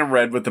Batman written in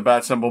red with the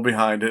bat symbol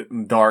behind it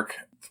in dark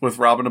with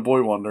Robin the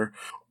Boy Wonder.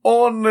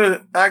 On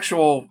the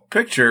actual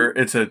picture,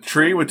 it's a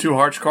tree with 2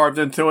 hearts carved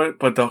into it,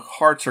 but the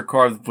hearts are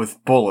carved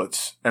with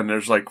bullets, and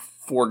there's like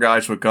 4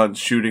 guys with guns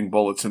shooting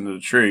bullets into the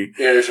tree.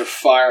 Yeah, there's a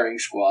firing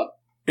squad.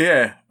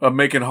 Yeah,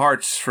 making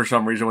hearts for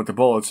some reason with the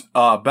bullets.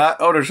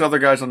 There's other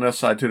guys on this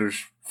side too.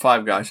 There's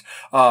 5 guys.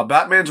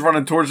 Batman's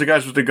running towards the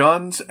guys with the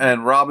guns,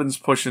 and Robin's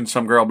pushing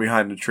some girl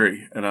behind the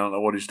tree, and I don't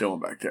know what he's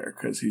doing back there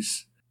because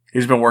he's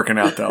been working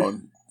out though,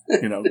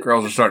 and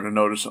girls are starting to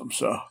notice him.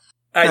 So,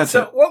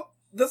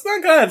 this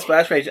non-canon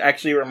splash page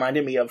actually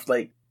reminded me of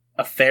like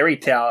a fairy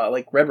tale,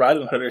 like Red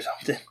Riding Hood or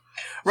something.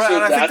 Right, so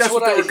that's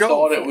what I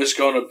thought it was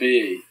going to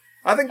be.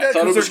 I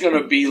thought it was going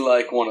to be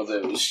like one of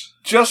those.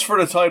 Just for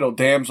the title,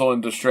 Damsel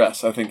in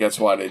Distress. I think that's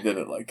why they did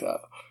it like that.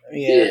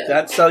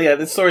 Yeah.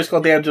 This story's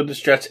called Damsel in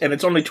Distress, and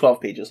it's only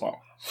 12 pages long.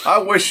 I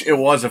wish it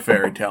was a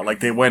fairy tale, like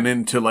they went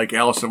into like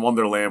Alice in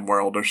Wonderland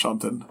world or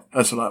something.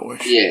 That's what I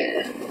wish.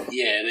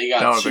 Yeah, they got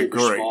that would be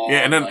great. Small,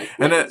 and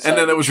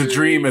then it was a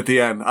dream at the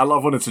end. I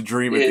love when it's a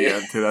dream at the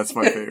end too. That's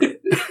my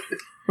favorite.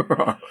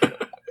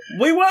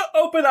 We will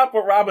open up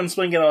with Robin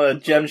swinging on a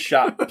gem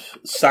shop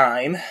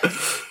sign.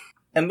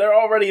 And they're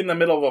already in the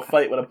middle of a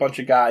fight with a bunch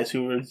of guys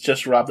who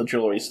just robbed the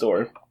jewelry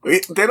store.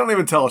 They don't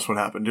even tell us what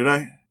happened, do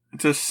they? It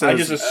just says, I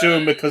just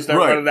assume because they're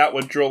running out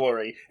with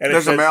jewelry. And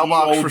there's a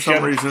mailbox for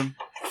some reason.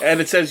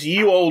 And it says,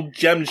 "You old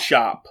gem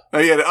shop."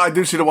 Yeah, I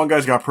do see the one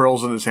guy's got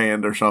pearls in his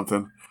hand or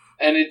something.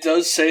 And it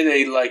does say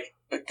they,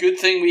 a good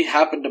thing we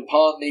happened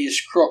upon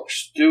these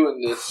crooks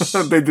doing this.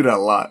 They do that a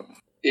lot.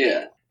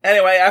 Yeah.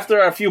 Anyway, after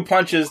a few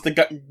punches,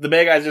 the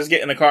bad guys just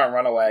get in the car and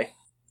run away.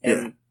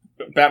 And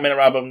Batman and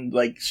Robin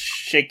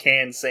shake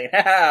hands, saying,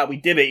 "Ha, we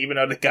did it!" Even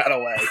though they got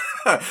away.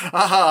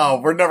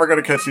 We're never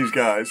gonna catch these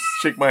guys.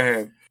 Shake my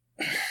hand.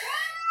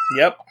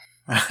 Yep.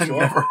 I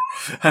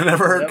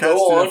never heard Cats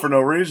do that for no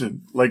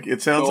reason.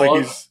 It sounds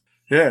like he's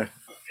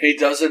He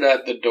does it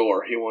at the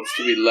door. He wants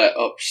to be let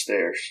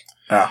upstairs.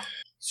 Ah,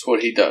 that's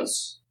what he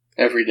does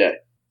every day,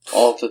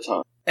 all the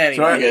time.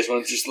 Anyway, you guys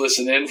want to just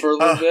listen in for a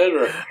little bit,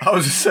 or I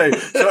was just saying.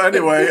 So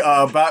anyway,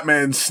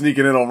 Batman's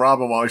sneaking in on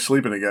Robin while he's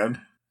sleeping again.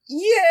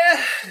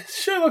 Yeah,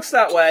 sure looks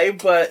that way,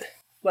 but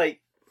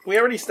we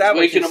already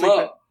established waking him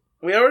up.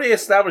 We already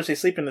established they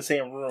sleep in the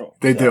same room.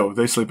 They do.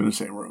 They sleep in the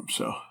same room.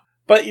 So,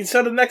 but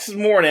so the next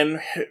morning,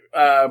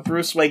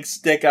 Bruce wakes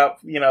Dick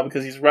up,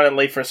 because he's running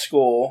late for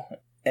school,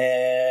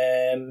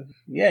 and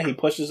he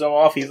pushes him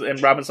off.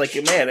 And Robin's like,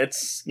 "Man,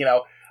 it's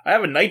I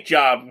have a night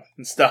job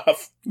and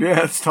stuff."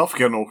 Yeah, it's tough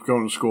going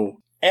to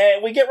school.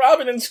 And we get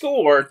Robin in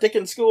school, or Dick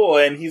in school,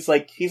 and he's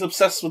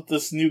obsessed with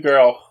this new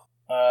girl.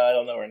 I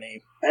don't know her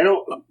name.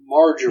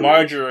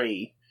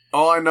 Marjorie.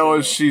 All I know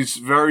is she's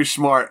very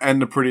smart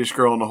and the prettiest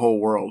girl in the whole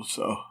world,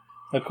 so.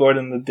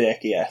 According to Dick,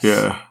 yes.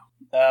 Yeah.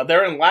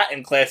 They're in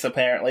Latin class,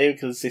 apparently,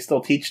 because they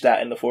still teach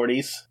that in the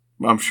 40s.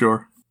 I'm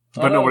sure.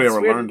 But nobody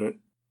ever learned it.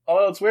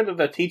 Although it's weird that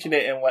they're teaching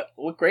it in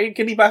what grade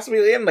could he possibly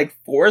be in?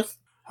 4th?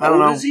 I don't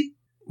know. Is he?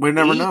 We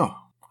never know.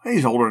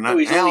 He's older than that.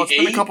 Now it's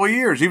been a couple of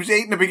years. He was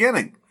 8 in the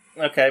beginning.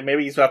 Okay,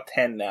 maybe he's about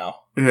 10 now.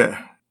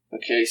 Yeah.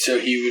 Okay, so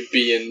he would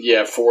be in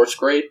 4th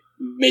grade,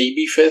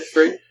 maybe 5th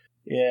grade.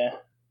 Yeah,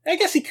 I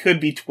guess he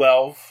could be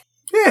 12.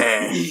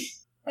 Yeah,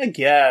 I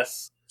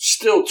guess.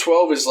 Still,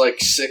 12 is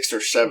 6th or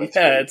 7th.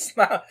 Yeah, grade. It's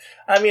not.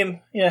 I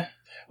mean,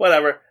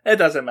 whatever. It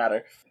doesn't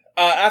matter.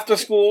 After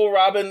school,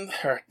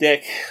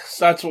 Dick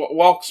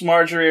walks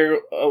Marjorie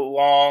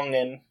along,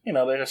 and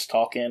they're just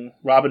talking.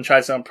 Robin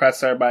tries to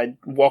impress her by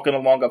walking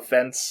along a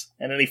fence,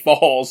 and then he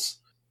falls.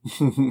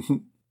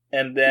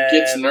 And then he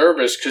gets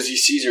nervous because he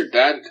sees her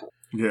dad come.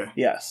 Yeah.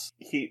 Yes.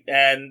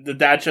 And the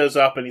dad shows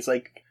up, and he's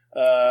like,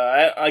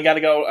 I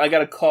gotta go. I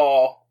got a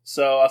call,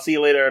 so I'll see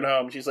you later at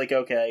home. She's like,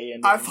 okay.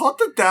 And I thought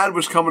the dad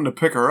was coming to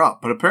pick her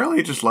up, but apparently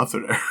he just left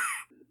her there.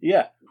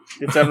 Yeah.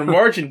 It's an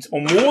emergency.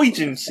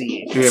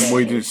 Yeah,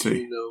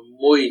 emergency.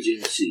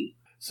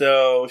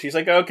 So she's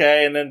like,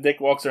 okay, and then Dick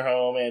walks her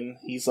home, and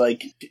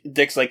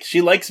Dick's like,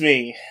 she likes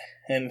me.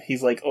 and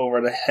he's like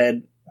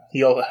head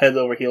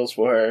over heels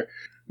for her.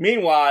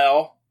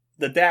 Meanwhile,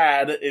 the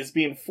dad is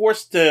being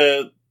forced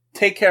to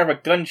take care of a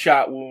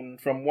gunshot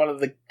wound from one of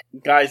the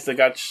guys that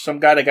got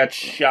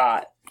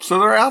shot. So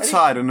they're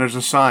outside, and there's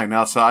a sign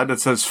outside that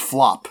says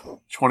 "flop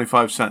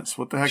 25 cents."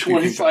 What the heck?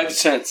 25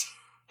 cents.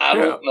 I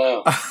don't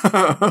know.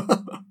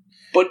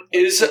 But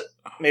is it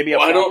maybe a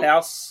flop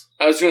house?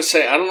 I was going to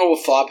say, I don't know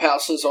what flop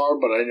houses are,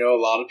 but I know a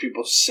lot of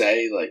people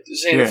say, like,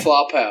 this ain't a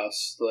flop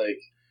house. Like,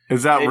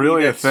 is that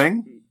really a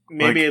thing?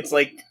 Maybe it's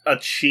like a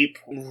cheap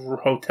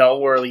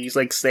hotel where you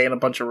like stay in a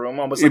bunch of rooms,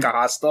 almost like a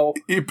hostel.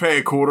 You pay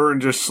a quarter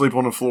and just sleep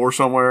on the floor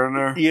somewhere in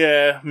there?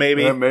 Yeah,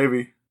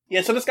 maybe.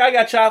 Yeah, so this guy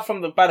got shot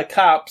by the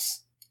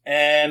cops,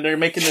 and they're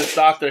making this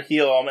doctor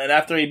heal him, and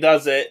after he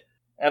does it,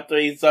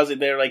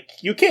 they're like,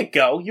 you can't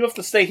go. You have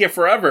to stay here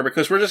forever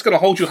because we're just going to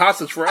hold you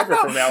hostage forever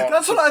from now on.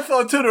 That's what I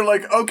thought, too. They're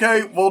like,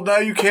 okay, well, now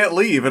you can't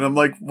leave. And I'm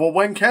like, well,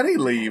 when can he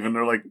leave? And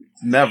they're like,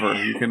 never.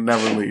 You can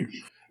never leave.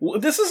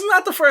 Well, this is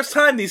not the first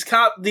time these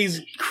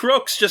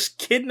crooks just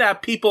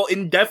kidnap people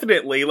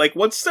indefinitely. Like,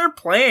 what's their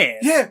plan?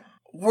 Yeah,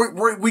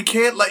 we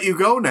can't let you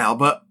go now,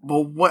 but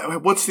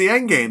what's the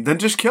end game? Then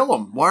just kill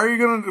them. Why are you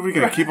going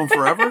to keep them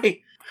forever?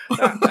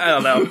 I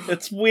don't know.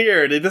 It's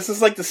weird. This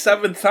is like the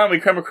 7th time we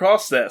come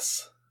across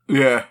this.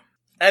 Yeah.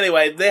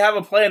 Anyway, they have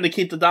a plan to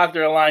keep the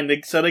doctor alive,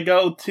 so they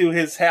go to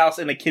his house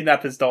and they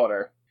kidnap his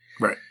daughter.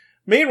 Right.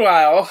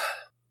 Meanwhile,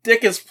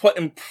 Dick is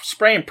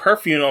spraying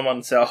perfume on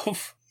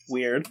himself.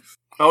 Weird.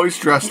 Oh, he's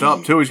dressed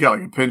up, too. He's got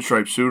like a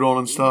pinstripe suit on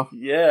and stuff.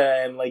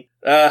 Yeah, and like,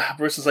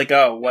 Bruce is like,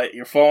 oh, what?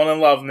 You're falling in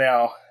love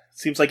now.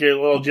 Seems like you're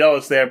a little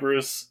jealous there,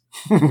 Bruce.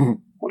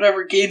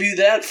 Whatever gave you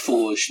that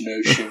foolish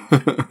notion?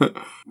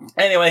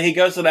 Anyway, he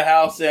goes to the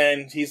house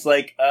and he's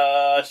like,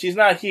 she's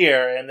not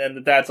here. And then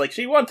the dad's like,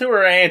 she went to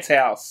her aunt's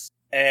house.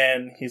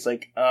 And he's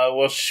like,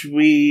 well,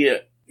 we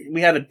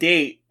had a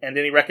date. And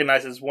then he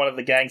recognizes one of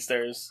the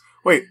gangsters.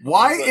 Wait,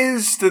 why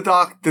is the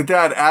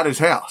dad at his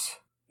house?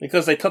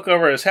 Because they took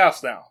over his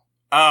house now.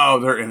 Oh,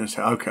 they're in his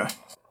house. Okay.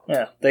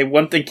 Yeah, they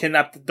went and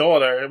kidnapped the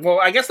daughter. Well,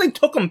 I guess they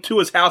took him to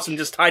his house and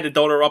just tied the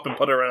daughter up and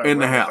put her in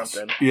the house.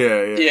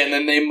 Yeah. Yeah, and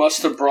then they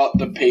must have brought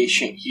the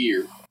patient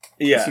here.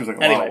 Yeah. It seems like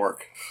a lot of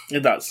work.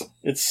 It does.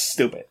 It's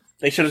stupid.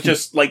 They should have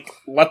just,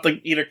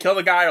 either kill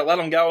the guy or let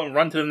him go and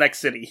run to the next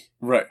city.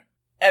 Right.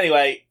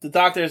 Anyway, the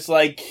doctor's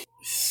like,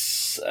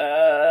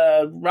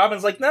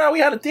 Robin's like, no, we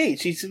had a date.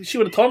 She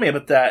would have told me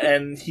about that.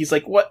 And he's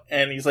like, what?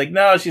 And he's like,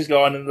 no, she's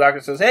gone. And the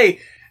doctor says, hey,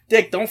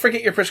 Dick, don't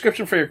forget your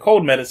prescription for your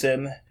cold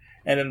medicine.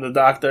 And then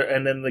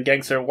the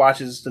gangster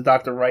watches the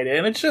doctor write it.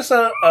 And it's just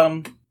a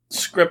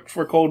script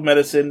for cold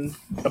medicine,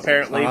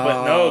 apparently.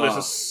 But no,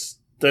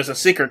 there's a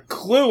secret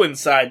clue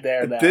inside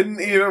there. I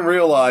didn't even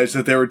realize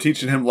that they were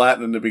teaching him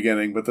Latin in the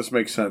beginning, but this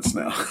makes sense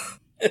now.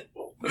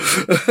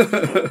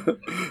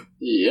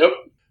 Yep.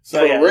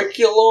 So,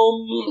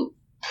 Curriculum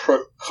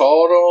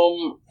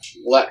Precaudum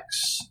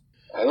Lex.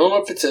 I don't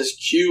know if it says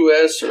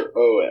QS or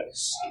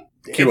OS.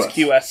 It's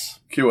QS.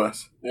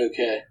 QS.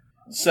 Okay.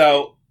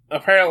 So,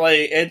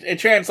 apparently, it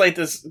translates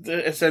this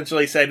to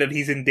essentially say that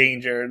he's in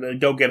danger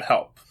and go get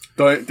help.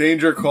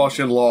 Danger,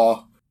 caution,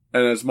 law,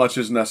 and as much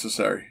as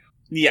necessary.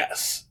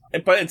 Yes.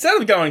 But instead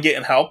of going and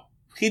getting help,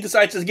 he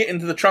decides to get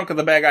into the trunk of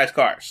the bad guy's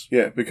cars.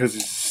 Yeah, because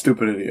he's a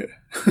stupid idiot.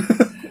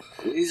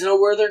 He doesn't know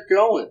where they're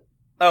going.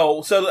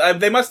 Oh, so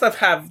they must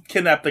have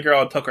kidnapped the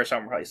girl and took her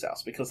someplace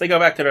else, because they go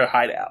back to their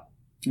hideout.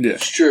 Yeah.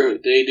 It's true,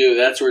 they do.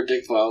 That's where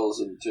Dick follows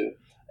them, too.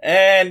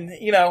 And,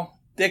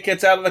 Dick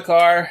gets out of the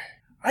car.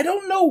 I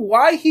don't know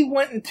why he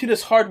went into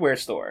this hardware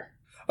store.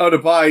 Oh, to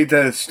buy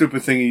the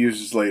stupid thing he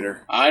uses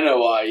later. I know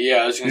why. Yeah,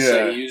 I was going to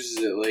say he uses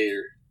it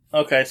later.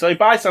 Okay, so he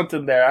buys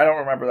something there. I don't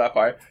remember that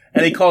part.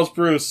 And he calls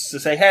Bruce to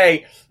say,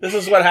 hey, this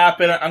is what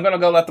happened. I'm going to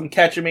go let them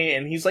catch me.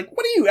 And he's like,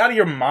 what are you, out of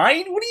your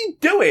mind? What are you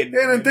doing?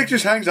 Yeah, and then Dick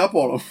just hangs up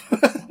on him.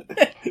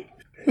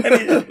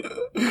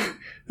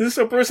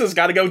 So Bruce has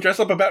got to go dress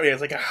up a Batman.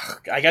 He's like,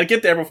 I got to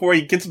get there before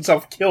he gets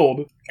himself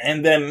killed.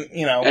 And then,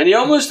 And he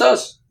almost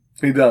does.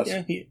 He does.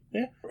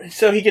 Yeah.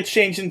 So he gets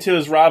changed into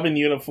his Robin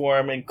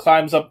uniform and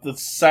climbs up the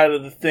side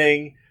of the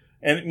thing.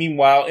 And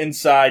meanwhile,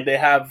 inside, they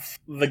have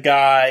the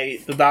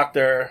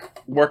doctor,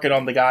 working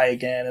on the guy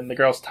again, and the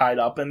girl's tied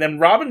up. And then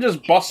Robin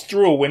just busts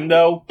through a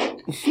window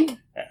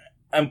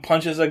and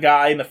punches a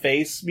guy in the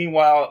face.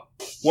 Meanwhile,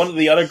 one of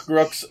the other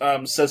crooks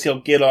says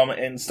he'll get him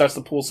and starts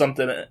to pull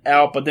something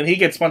out, but then he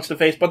gets punched in the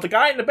face. But the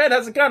guy in the bed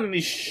has a gun, and he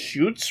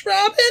shoots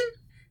Robin?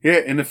 Yeah,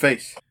 in the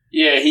face.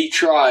 Yeah, he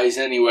tries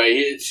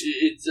anyway.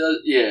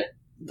 Yeah.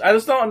 I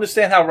just don't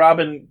understand how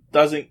Robin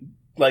doesn't,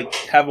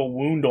 have a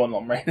wound on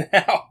him right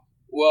now.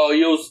 Well,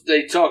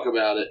 they talk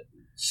about it.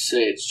 Say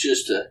it's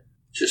just a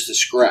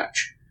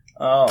scratch.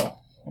 Oh,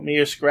 a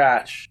mere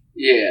scratch.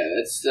 Yeah,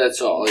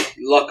 that's all.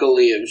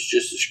 Luckily, it was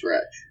just a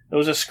scratch. It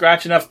was a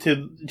scratch enough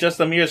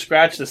just a mere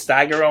scratch to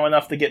stagger him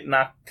enough to get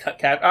knocked.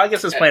 I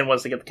guess his plan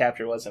was to get the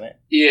capture, wasn't it?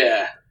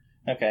 Yeah.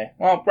 Okay.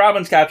 Well,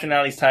 Robin's captured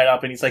now. He's tied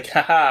up, and he's like,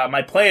 haha,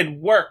 my plan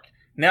worked.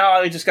 Now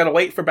I just gotta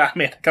wait for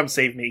Batman to come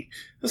save me.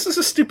 This is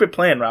a stupid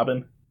plan,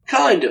 Robin.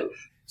 Kind of.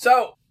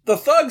 So, the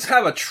thugs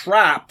have a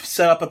trap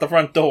set up at the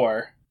front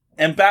door,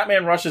 and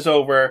Batman rushes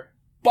over,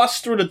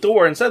 busts through the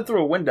door instead of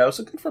through a window,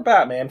 so good for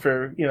Batman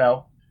for,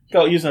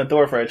 using a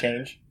door for a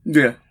change.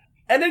 Yeah.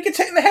 And then gets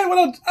hit in the head with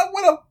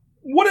a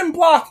wooden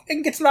block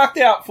and gets knocked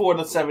out for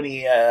the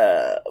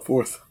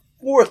 74th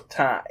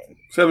time.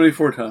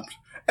 74 times.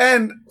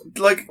 And,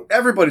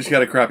 everybody's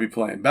got a crappy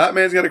plan.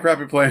 Batman's got a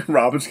crappy plan.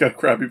 Robin's got a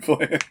crappy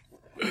plan.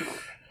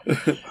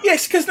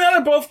 Yes, because now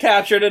they're both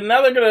captured, and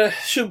now they're going to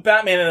shoot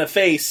Batman in the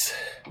face.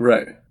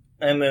 Right.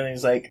 And then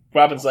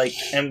Robin's like,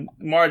 and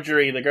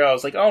Marjorie, the girl,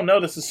 is like, oh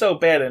no, this is so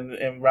bad.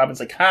 And Robin's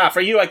like,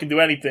 for you I can do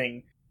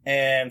anything.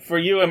 And for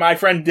you and my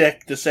friend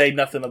Dick to say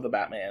nothing of the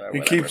Batman or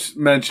whatever. He keeps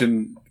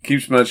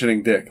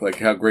mentioning Dick, like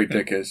how great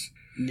Dick is.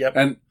 Yep.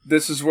 And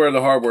this is where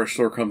the hardware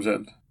store comes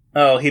in.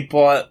 Oh, he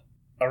bought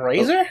a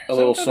razor? A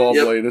little saw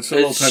blade. It's a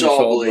little tiny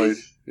saw blade.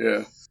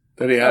 Yeah.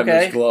 That he had in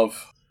his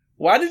glove.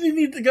 Why did he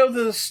need to go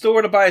to the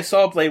store to buy a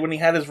saw blade when he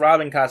had his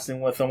Robin costume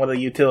with him with a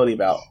utility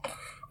belt?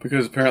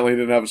 Because apparently he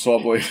didn't have a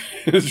saw blade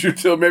in his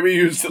utility. Maybe he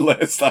used it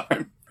last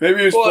time. Maybe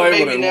he was playing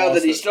with it. Maybe now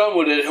that he's done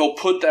with it, he'll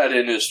put that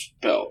in his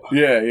belt.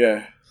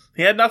 Yeah.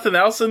 He had nothing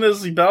else in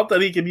his belt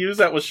that he could use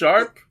that was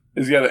sharp?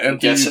 He's got an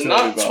empty utility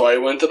belt. That's why he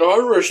went to the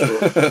hardware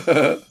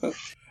store.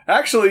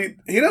 Actually,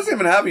 he doesn't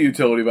even have a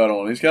utility belt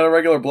on. He's got a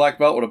regular black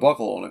belt with a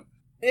buckle on it.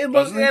 And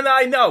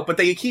I know, but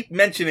they keep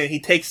mentioning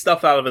he takes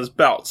stuff out of his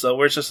belt, so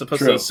we're just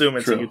supposed to assume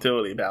it's a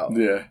utility belt.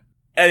 Yeah.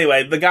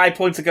 Anyway, the guy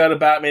points a gun at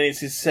Batman and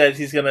he says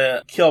he's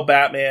gonna kill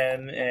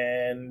Batman,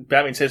 and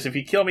Batman says, if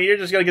you kill me, you're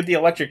just gonna get the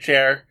electric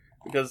chair,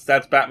 because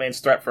that's Batman's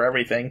threat for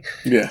everything.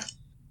 Yeah.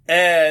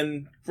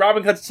 And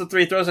Robin cuts to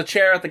 3, throws a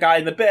chair at the guy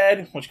in the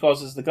bed, which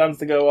causes the guns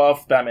to go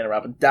off. Batman and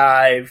Robin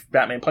dive.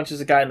 Batman punches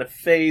a guy in the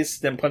face,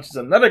 then punches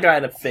another guy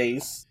in the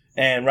face,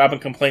 and Robin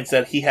complains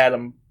that he had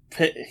him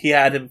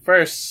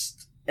first.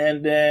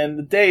 And then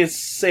the day is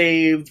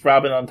saved.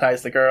 Robin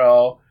unties the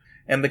girl,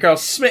 and the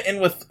girl's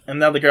smitten with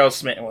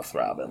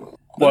Robin.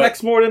 The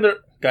next morning, they're...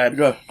 Go ahead.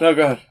 Go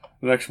ahead.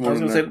 The next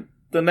morning. I was going to say,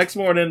 the next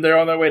morning, they're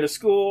on their way to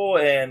school,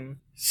 and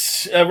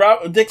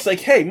Dick's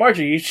like, hey,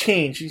 Marjorie, you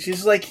changed. And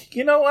she's like,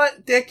 you know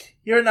what, Dick?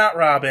 You're not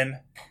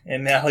Robin.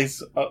 And now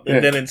he's...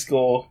 And then in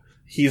school,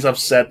 he's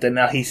upset that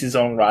now he's his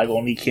own rival,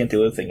 and he can't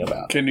do a thing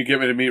about it. Can you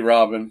get me to meet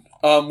Robin?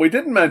 We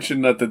didn't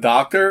mention that the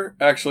doctor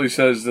actually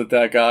says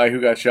that guy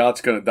who got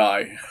shot's going to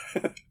die.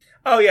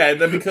 Oh, yeah,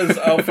 because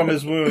from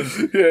his wounds.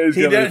 Yeah, he's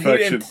got an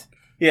infection.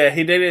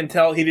 He didn't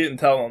tell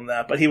him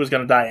that, but he was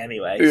going to die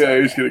anyway. Yeah,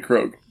 so. He's going to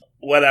croak.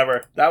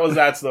 Whatever. That was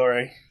that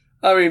story.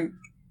 I mean,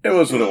 it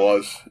was what it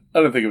was. I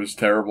didn't think it was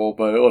terrible,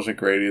 but it wasn't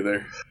great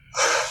either.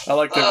 I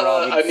like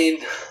that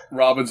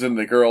Robin's in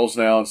the girls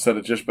now instead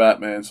of just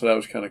Batman, so that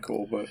was kind of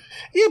cool. But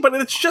yeah, but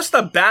it's just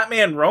a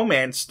Batman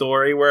romance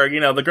story where,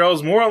 the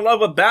girl's more in love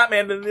with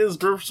Batman than it is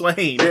Bruce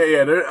Wayne.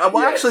 Yeah.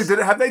 Well, actually,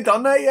 have they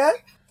done that yet?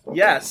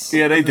 Yes.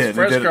 Yeah, they did. His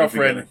first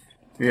girlfriend.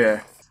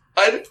 Yeah.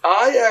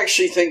 I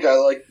actually think I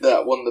like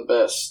that one the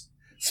best.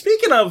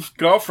 Speaking of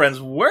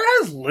girlfriends, where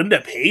has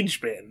Linda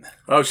Page been?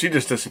 Oh, she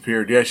just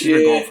disappeared. Yeah, she's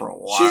been gone for a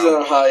while. She's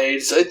on a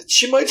hiatus.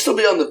 She might still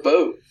be on the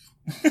boat.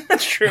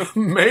 That's true.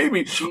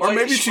 Maybe. She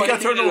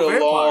got turned into a vampire.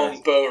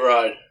 Long boat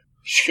ride.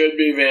 She could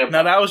be a vampire.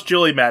 No, that was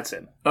Julie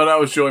Madsen. Oh, that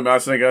was Julie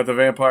Madsen that got the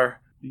vampire?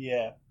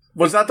 Yeah.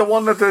 Was that the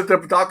one that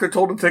the doctor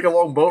told him to take a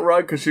long boat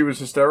ride because she was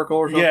hysterical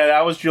or something? Yeah,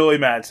 that was Julie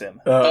Madsen.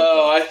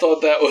 I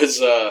thought that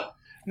was...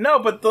 No,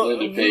 but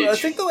I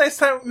think the last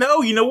time...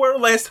 No, you know where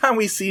the last time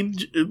we seen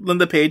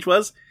Linda Page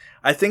was?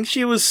 I think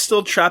she was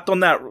still trapped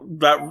on that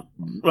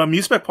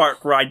amusement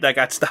park ride that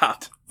got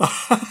stopped.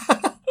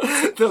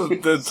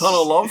 the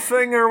tunnel love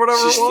thing or whatever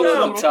it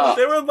was? No,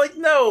 they were like,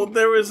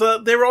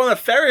 they were on a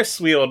Ferris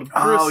wheel,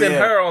 Bruce and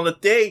her on the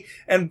day,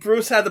 and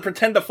Bruce had to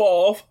pretend to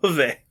fall off of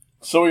it.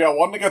 So we got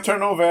one that got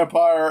turned into a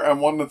vampire and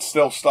one that's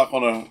still stuck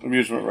on an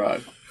amusement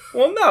ride.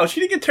 Well, no, she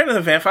didn't get turned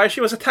into a vampire.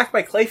 She was attacked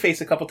by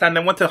Clayface a couple times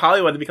and went to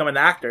Hollywood to become an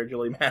actor,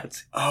 Julie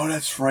Madsen. Oh,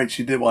 that's right.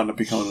 She did wind up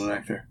becoming an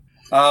actor.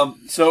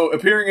 So,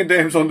 appearing in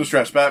Damsel in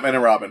Distress, Batman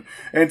and Robin.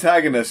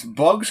 Antagonists,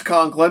 Bugs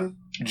Conklin,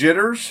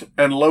 Jitters,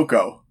 and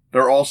Loco.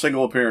 They're all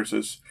single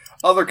appearances.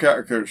 Other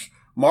characters,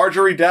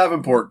 Marjorie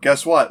Davenport.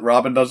 Guess what?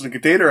 Robin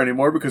doesn't date her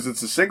anymore because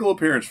it's a single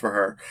appearance for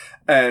her.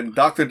 And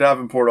Dr.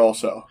 Davenport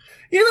also.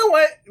 You know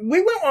what?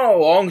 We went on a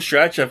long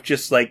stretch of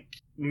just,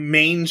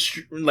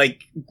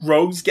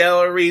 rogues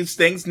galleries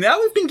things. Now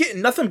we've been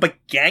getting nothing but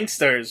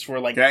gangsters for,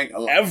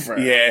 ever.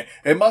 Yeah.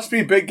 It must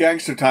be big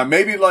gangster time.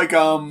 Maybe, I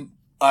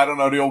don't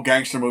know, the old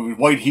gangster movie,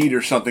 White Heat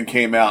or something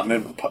came out and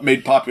then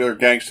made popular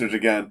gangsters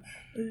again.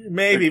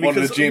 Maybe. One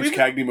of the James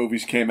Cagney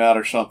movies came out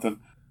or something.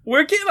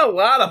 We're getting a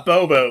lot of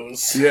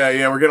Bobos.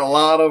 Yeah, we're getting a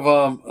lot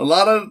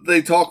of,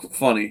 they talk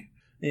funny.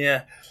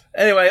 Yeah.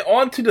 Anyway,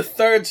 on to the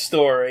third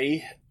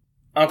story.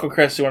 Uncle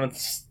Chris, you want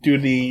to do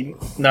the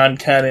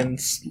non-canon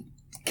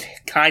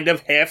kind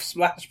of half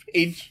splash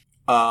page?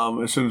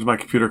 As soon as my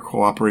computer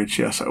cooperates,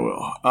 yes, I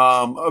will.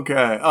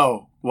 Okay.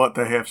 Oh, what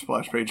the half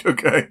splash page?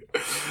 Okay.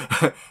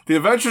 The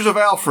Adventures of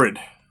Alfred,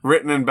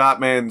 written in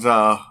Batman's,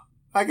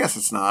 I guess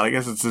it's not. I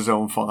guess it's his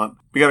own font.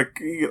 We got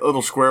a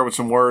little square with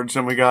some words,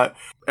 and we got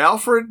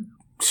Alfred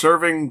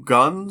serving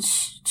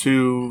guns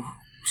to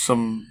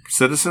some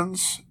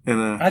citizens in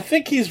a... I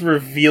think he's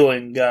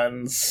revealing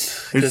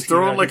guns. He's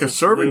throwing like a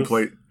serving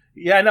plate.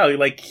 Yeah, I know.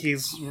 Like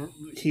he's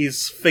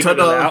figured it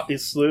out.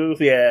 He's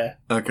sleuth. Yeah.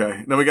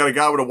 Okay. Now we got a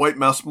guy with a white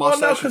mustache. Well,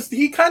 no, because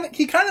he kind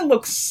of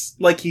looks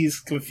like he's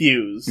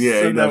confused.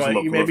 Yeah, so he does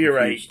look. Maybe you're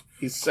right. Confused.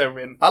 He's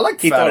serving. I like.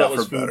 He Fat thought Alfred it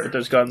was food, better. but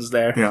there's guns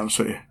there. Yeah, I'll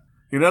show you.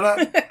 You know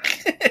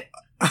that?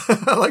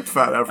 I like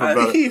Fat Alfred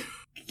better.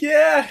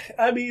 Yeah,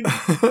 I mean,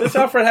 this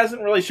Alfred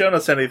hasn't really shown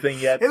us anything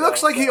yet. It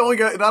looks like he only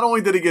got. Not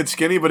only did he get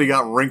skinny, but he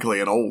got wrinkly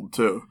and old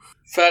too.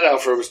 Fat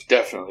Alfred was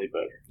definitely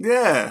better.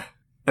 Yeah.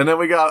 And then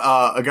we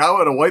got a guy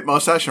with a white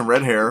mustache and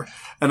red hair,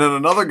 and then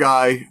another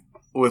guy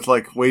with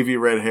like wavy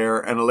red hair,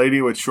 and a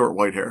lady with short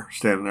white hair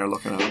standing there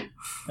looking at him.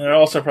 And they're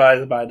all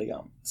surprised by the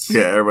guns.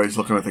 Yeah, everybody's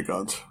looking at the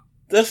guns.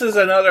 This is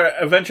another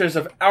Adventures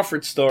of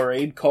Alfred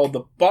story called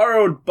The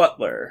Borrowed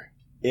Butler.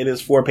 It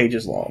is 4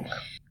 pages long.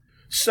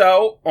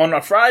 So, on a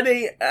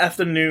Friday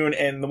afternoon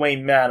in the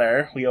Wayne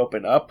Manor, we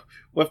open up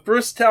with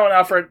Bruce telling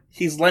Alfred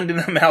he's lending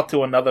him out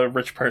to another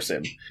rich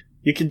person.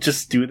 You can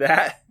just do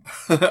that.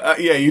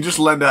 Yeah, you just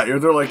lend out.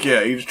 They're like,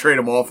 yeah, you just trade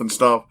them off and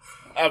stuff.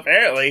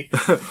 Apparently.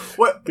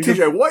 What,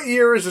 TJ, what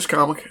year is this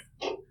comic?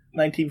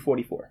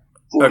 1944.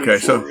 Okay,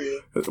 so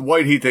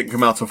White Heat didn't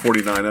come out till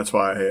 49. That's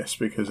why I asked,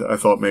 because I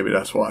thought maybe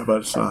that's why,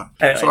 but it's not.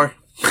 Anyway, sorry.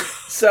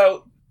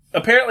 So,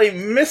 apparently,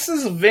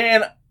 Mrs.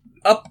 Van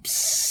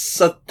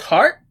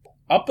Upsitart?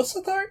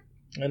 Upsitart?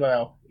 I don't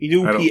know.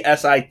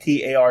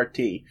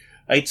 Upsitart.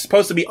 It's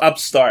supposed to be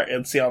Upstart,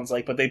 it sounds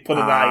like, but they put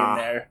an I in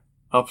there.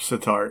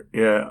 Upsitart,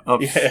 yeah.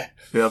 Yeah,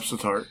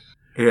 Upsitart.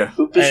 Yeah.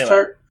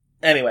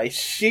 Anyway,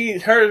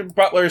 her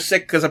butler is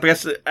sick because I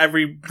guess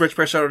every rich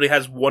person already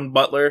has one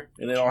butler,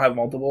 and they don't have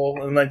multiple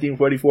in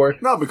 1944.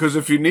 No, because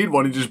if you need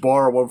one, you just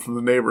borrow one from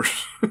the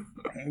neighbors.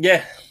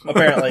 Yeah,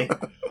 apparently.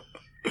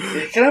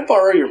 Can I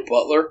borrow your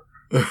butler?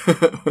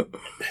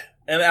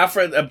 And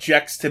Alfred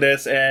objects to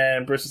this,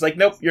 and Bruce is like,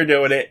 nope, you're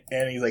doing it.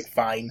 And he's like,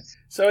 fine.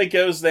 So he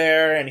goes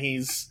there, and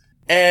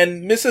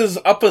Mrs.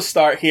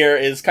 Upstart here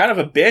is kind of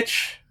a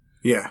bitch.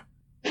 Yeah.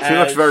 She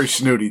looks very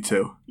snooty,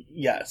 too.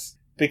 Yes.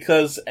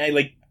 Because,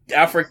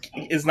 Alfred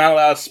is not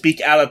allowed to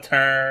speak out of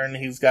turn.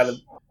 He's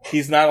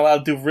not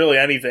allowed to do really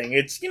anything.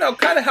 It's,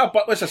 kind of how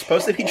butlers are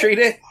supposed to be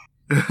treated.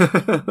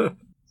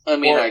 I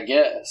mean, I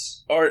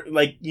guess. Or,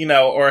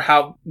 or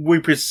how we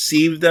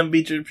perceive them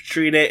be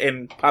treated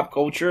in pop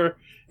culture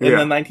in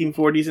the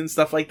 1940s and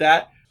stuff like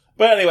that.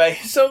 But anyway,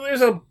 so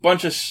there's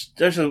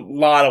a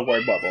lot of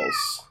word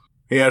bubbles.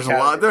 Yeah, there's a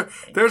lot.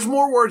 There's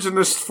more words in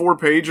this 4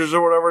 pages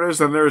or whatever it is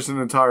than there is in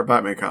an entire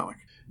Batman comic.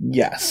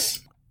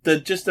 Yes. The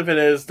gist of it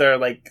is they're,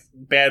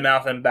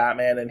 bad-mouthing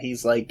Batman, and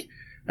he's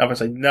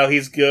Alfred's like, no,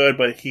 he's good,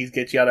 but he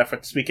gets yelled at for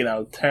speaking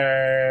out of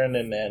turn,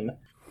 and then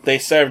they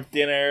serve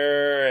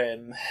dinner,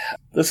 and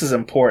this is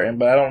important,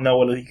 but I don't know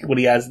what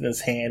he has in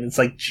his hand. It's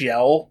like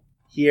gel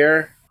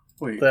here.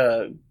 Wait.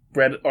 The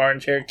red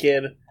orange hair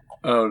kid.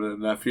 Oh, the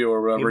nephew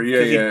or whatever.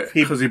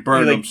 Because he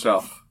burned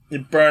himself. He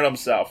burned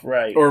himself,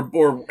 right.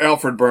 Or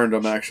Alfred burned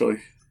him,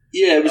 actually.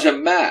 Yeah, it was a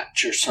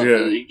match or something.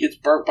 Yeah. He gets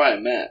burnt by a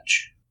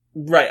match.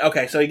 Right,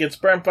 okay, so he gets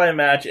burnt by a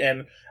match,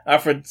 and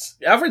Alfred's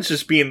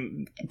just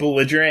being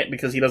belligerent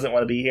because he doesn't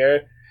want to be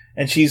here,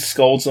 and she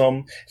scolds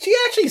him. She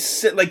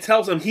actually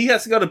tells him he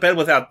has to go to bed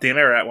without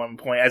dinner at one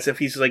point, as if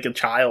he's a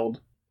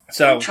child.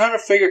 So I'm trying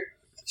to figure...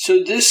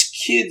 So this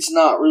kid's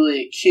not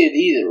really a kid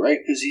either, right?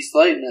 Because he's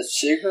lighting a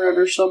cigarette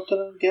or something,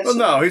 I'm guessing?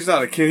 Well, no, he's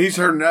not a kid. He's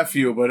her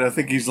nephew, but I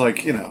think he's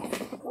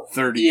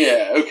 30.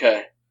 Yeah,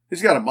 okay.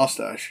 He's got a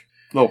mustache.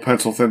 Little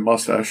pencil-thin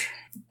mustache.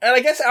 And I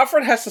guess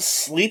Alfred has to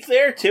sleep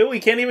there, too? He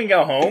can't even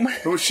go home?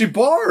 Well, she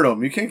borrowed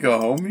him. You can't go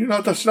home.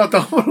 That's not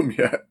done with him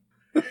yet.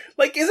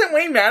 Isn't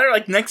Wayne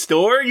Manor, next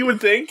door, you would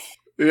think?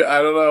 Yeah,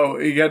 I don't know.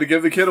 He had to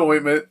give the kid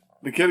ointment.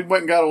 The kid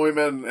went and got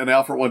ointment, and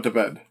Alfred went to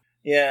bed.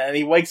 Yeah, and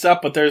he wakes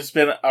up, but there's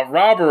been a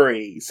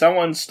robbery.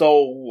 Someone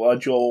stole a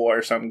jewel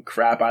or some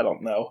crap, I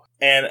don't know.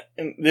 And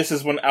this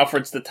is when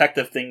Alfred's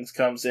detective things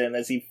comes in,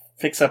 as he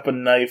picks up a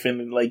knife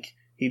and,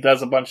 he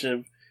does a bunch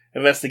of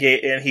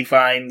investigating, and he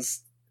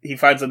finds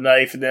a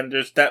knife, and then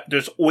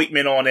there's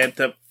ointment on it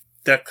to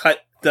cut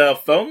the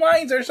phone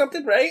lines or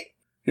something, right?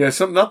 Yeah,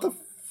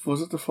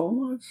 was it the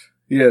phone lines?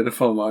 Yeah, the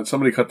phone lines.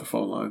 Somebody cut the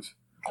phone lines.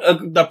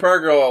 The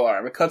burglar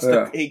alarm.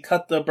 He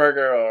cut the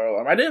burglar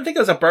alarm. I didn't think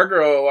it was a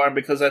burglar alarm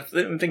because I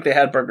didn't think they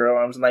had burglar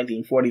alarms in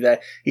 1940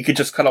 that you could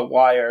just cut a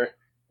wire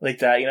like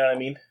that. You know what I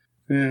mean?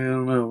 Yeah, I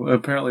don't know.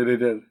 Apparently they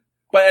did.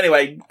 But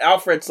anyway,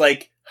 Alfred's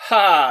like,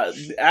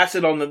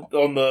 acid on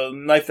the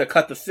knife that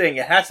cut the thing.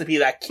 It has to be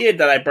that kid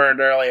that I burned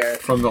earlier.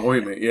 From the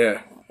ointment,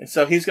 yeah. And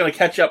so he's going to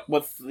catch up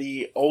with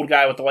the old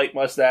guy with the white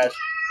mustache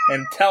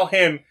and tell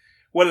him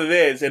what it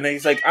is. And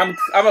he's like, I'm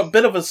a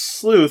bit of a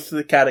sleuth,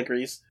 the cat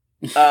agrees.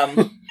 It's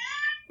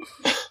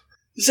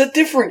a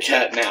different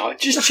cat now. I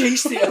just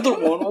chased the other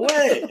one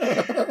away.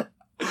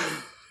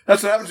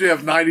 That's what happens when you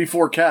have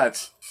 94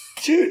 cats.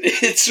 Dude,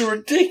 it's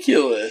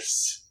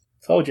ridiculous.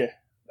 Told you.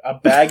 A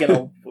bag in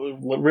a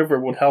river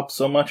would help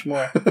so much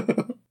more.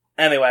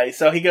 Anyway,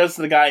 so he goes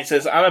to the guy and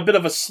says, I'm a bit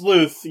of a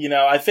sleuth,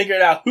 I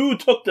figured out who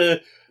took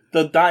the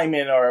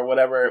diamond or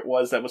whatever it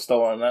was that was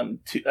stolen.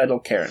 I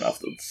don't care enough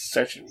to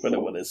search for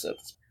what it is.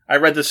 I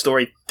read this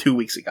story 2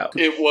 weeks ago.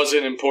 It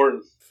wasn't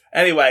important.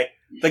 Anyway,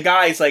 the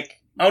guy's like,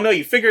 oh no,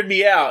 you figured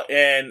me out,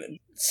 and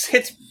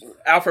hits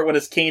Alfred with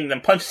his cane and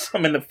then punches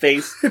him in the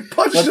face. He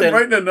punches him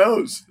right in the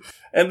nose.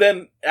 And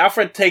then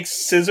Alfred takes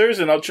scissors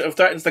and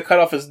threatens to cut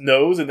off his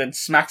nose and then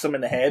smacks him in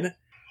the head.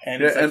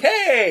 And he's like,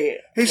 hey!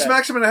 He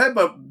smacks him in the head,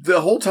 but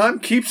the whole time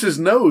keeps his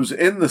nose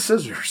in the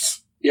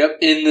scissors. Yep,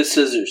 in the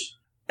scissors.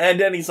 And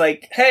then he's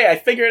like, hey, I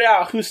figured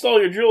out who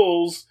stole your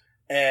jewels.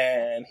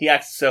 And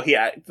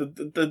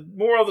the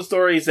moral of the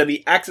story is that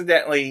he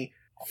accidentally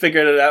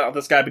figured it out,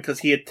 this guy, because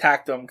he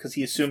attacked him, because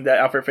he assumed that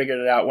Alfred figured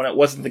it out when it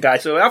wasn't the guy.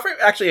 So Alfred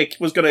actually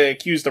was going to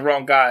accuse the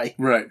wrong guy.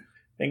 Right.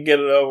 And get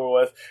it over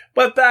with.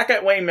 But back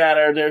at Wayne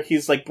Manor, there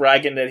he's like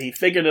bragging that he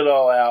figured it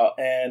all out.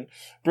 And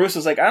Bruce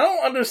is like, I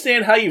don't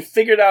understand how you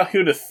figured out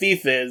who the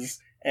thief is.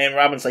 And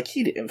Robin's like,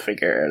 he didn't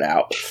figure it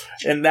out.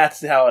 And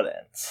that's how it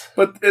ends.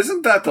 But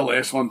isn't that the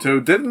last one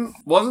too?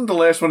 Wasn't the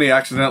last one he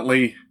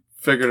accidentally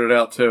figured it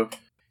out too?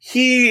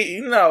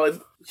 He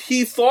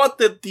thought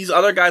that these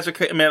other guys were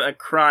committing a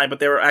crime,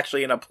 but they were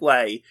actually in a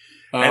play.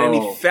 Oh.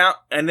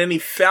 And then he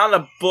found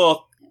a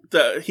book.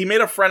 He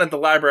made a friend at the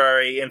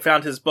library and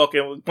found his book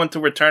and went to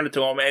return it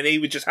to him, and he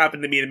would just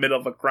happen to be in the middle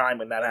of a crime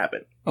when that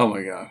happened. Oh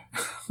my god!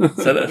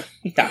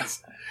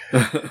 Yes,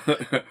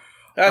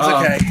 that's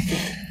okay.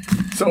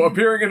 So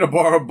appearing in the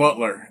bar of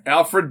Butler,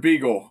 Alfred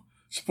Beagle.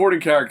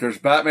 Supporting characters: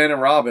 Batman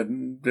and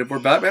Robin. Were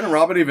Batman and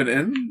Robin even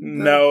in?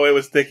 No, it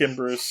was Dick and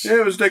Bruce. Yeah,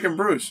 it was Dick and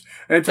Bruce.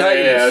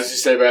 Antagonists. Yeah, as you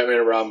say, Batman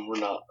and Robin were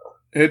not.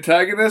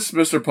 Antagonists: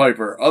 Mr.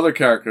 Piper. Other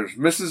characters: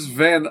 Mrs.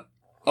 Van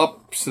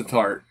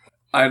Upsitart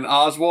and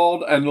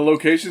Oswald, and the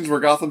locations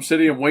were Gotham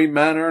City and Wayne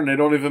Manor, and they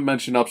don't even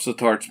mention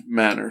Upsitart's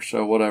Manor,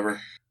 so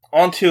whatever.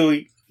 On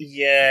to,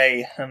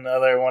 yay,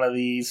 another one of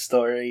these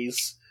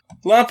stories.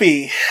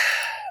 Lumpy.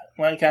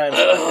 One kind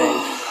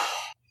of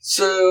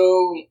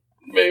So,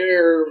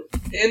 they're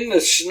in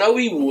the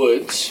snowy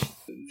woods.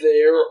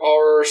 There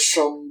are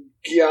some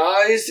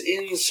guys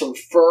in some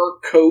fur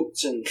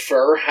coats and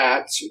fur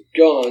hats with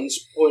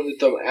guns pointed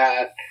them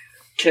at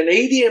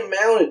Canadian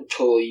Mounted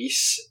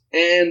Police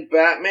and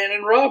Batman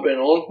and Robin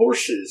on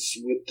horses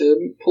with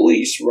the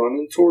police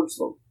running towards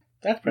them.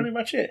 That's pretty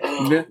much it.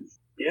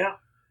 Yeah.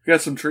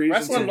 Got some trees.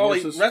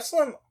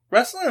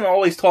 Wrestling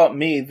always taught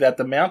me that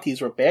the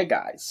Mounties were bad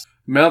guys.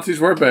 Mounties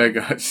were bad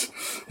guys.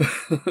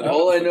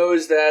 All I know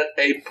is that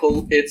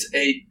it's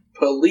a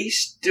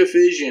police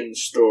division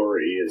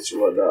story. Is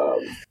what.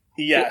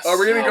 Yes. Are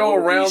we going to go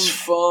around these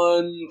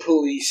fun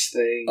police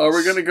things? Are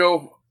we going to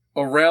go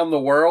around the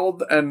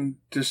world and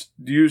just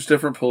use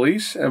different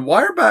police? And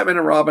why are Batman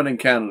and Robin in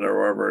Canada or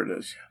wherever it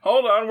is?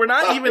 Hold on, we're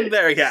not even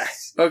there yet.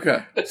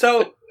 Okay.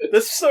 So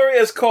this story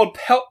is called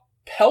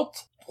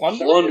Pelt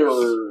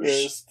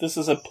Plunderers. This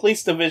is a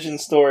police division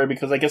story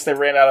because I guess they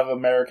ran out of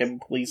American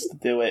police to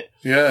do it.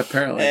 Yeah,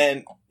 apparently.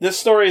 And this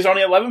story is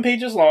only 11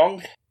 pages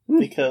long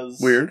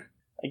because weird.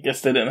 I guess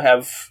they didn't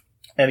have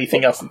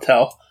anything else to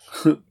tell.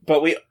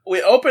 But we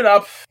open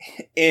up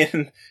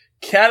in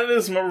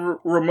Canada's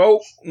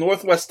remote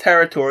Northwest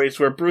Territories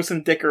where Bruce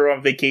and Dick are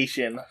on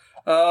vacation.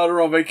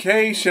 They're on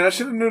vacation. I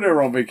should have known they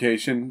were on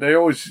vacation. They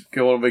always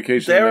go on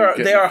vacation.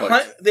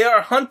 They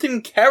are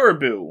hunting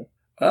caribou.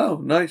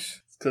 Oh,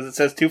 nice. Because it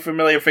says two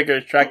familiar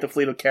figures tracked a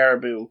fleet of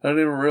caribou. I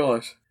didn't even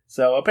realize.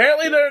 So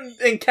apparently they're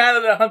in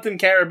Canada hunting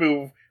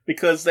caribou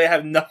because they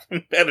have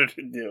nothing better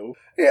to do.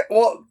 Yeah,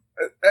 well,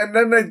 and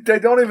then they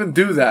don't even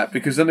do that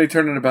because then they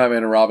turn into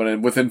Batman and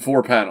Robin within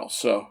 4 panels.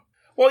 So.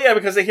 Well, yeah,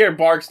 because they hear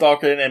bark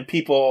stalking and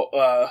people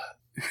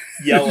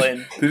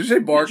yelling. Did you say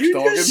bark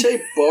stalking? Did you just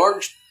say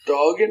bark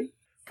stalking?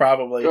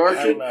 Probably. I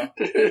don't know.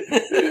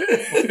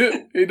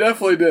 He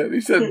definitely did. He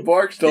said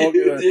bark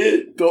stalking. He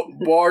did.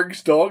 Bark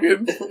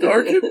stalking.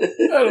 Darkin.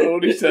 I don't know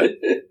what he said.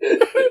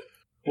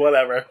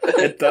 Whatever.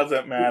 It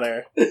doesn't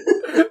matter.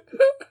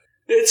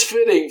 It's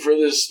fitting for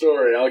this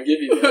story. I'll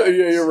give you that.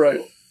 Yeah, you're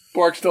right.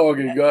 Bark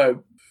stalking. Go ahead.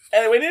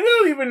 Anyway, they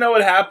don't even know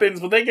what happens,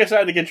 but they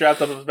decide to get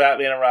trapped up with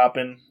Batman and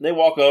Robin. They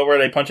walk over,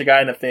 they punch a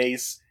guy in the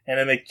face, and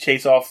then they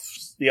chase off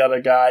the other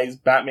guys.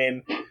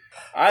 Batman,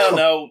 I don't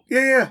know.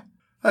 Yeah.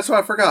 That's what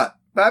I forgot.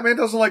 Batman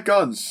doesn't like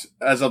guns,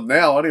 as of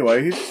now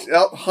anyway. He's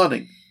out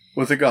hunting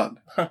with a gun.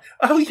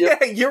 Oh,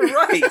 yeah, you're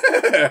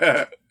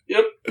right.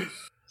 Yep.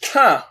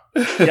 Huh.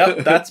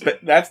 Yep,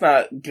 that's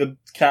not good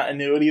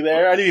continuity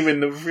there. I didn't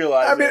even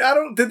realize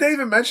did they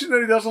even mention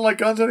that he doesn't like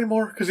guns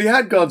anymore? Because he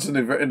had guns in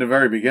the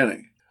very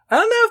beginning. I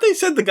don't know if they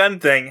said the gun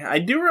thing. I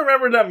do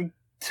remember them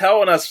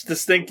telling us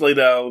distinctly,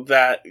 though,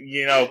 that,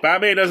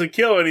 Batman doesn't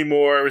kill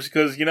anymore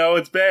because,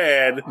 it's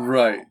bad.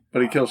 Right.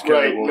 But he kills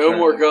caribou. Right. No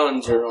more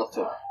guns or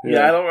nothing.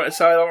 Yeah, I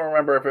don't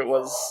remember if it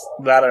was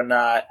that or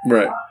not.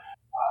 Right.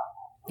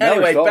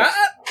 Anyway,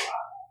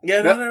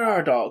 there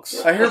are dogs.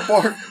 I hear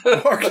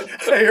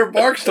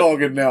bark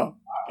stalking now.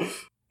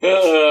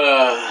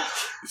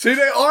 See,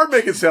 they are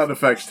making sound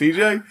effects,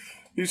 TJ.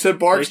 You said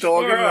bark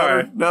stalking,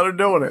 now they're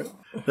doing it.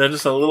 They're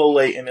just a little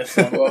late in this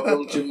one.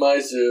 Welcome to my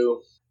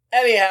zoo.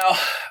 Anyhow,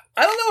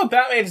 I don't know what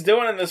Batman's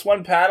doing in this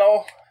one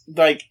panel.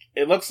 Like,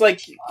 it looks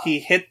like he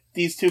hit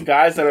these two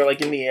guys that are,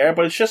 like, in the air,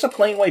 but it's just a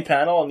plain white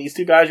panel, and these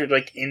two guys are,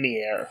 like, in the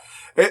air.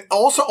 It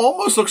also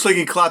almost looks like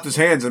he clapped his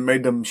hands and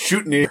made them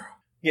shoot in the air.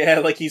 Yeah,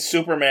 like he's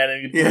Superman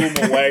and he blew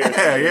him away or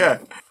something. Yeah.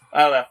 I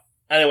don't know.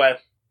 Anyway,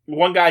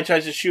 one guy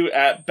tries to shoot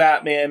at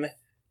Batman,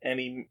 and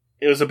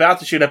it was about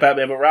to shoot at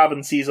Batman, but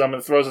Robin sees him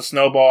and throws a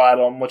snowball at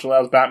him, which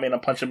allows Batman to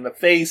punch him in the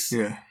face.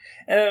 Yeah.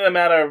 And in a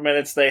matter of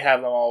minutes, they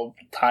have them all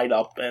tied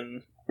up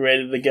and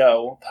ready to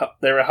go.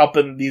 They were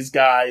helping these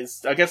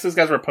guys. I guess these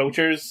guys were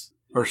poachers.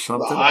 Or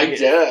something. I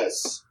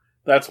guess.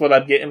 That's what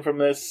I'm getting from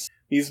this.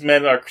 These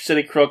men are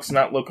city crooks,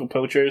 not local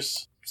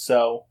poachers.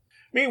 So,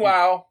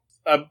 meanwhile,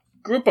 a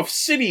group of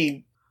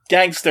city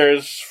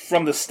gangsters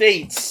from the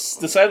States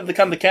decided to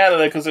come to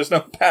Canada because there's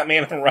no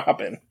Batman and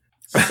Robin.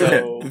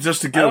 So,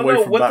 just to get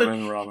away from Batman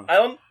and Robin. I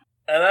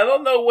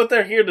don't know what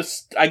they're here to...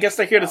 I guess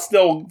they're here to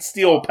still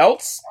steal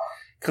pelts.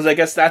 Because I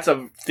guess that's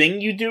a thing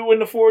you do in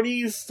the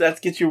 40s.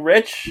 That gets you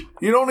rich.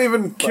 You don't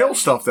even kill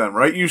stuff then,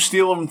 right? You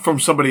steal them from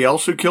somebody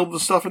else who killed the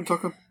stuff and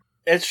took them?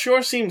 It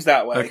sure seems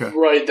that way. Okay.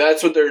 Right,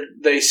 that's what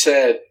they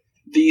said.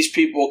 These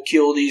people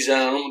kill these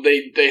animals.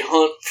 They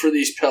hunt for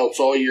these pelts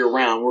all year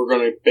round. We're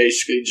going to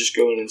basically just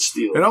go in and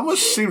steal them. It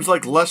almost seems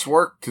like less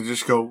work to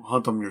just go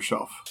hunt them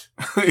yourself.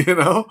 You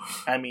know?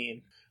 I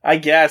mean, I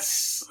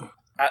guess...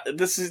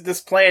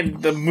 this plan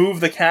to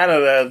move to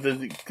Canada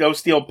to go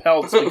steal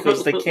pelts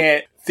because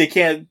they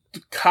can't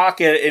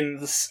cock it in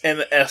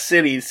a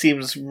city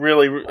seems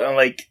really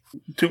like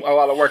a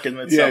lot of work in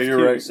itself. Yeah, you're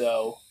too, right.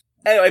 So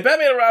anyway,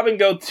 Batman and Robin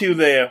go to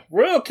the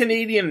Royal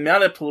Canadian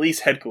Mounted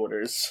Police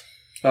headquarters.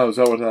 Oh, is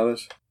that what that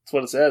is? That's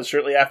what it says.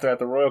 Shortly after, at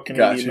the Royal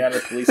Canadian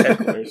Mounted Police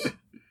headquarters,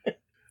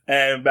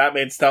 and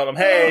Batman's telling them,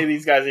 "Hey,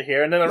 these guys are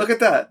here." And then look at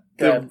that.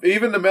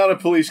 Even the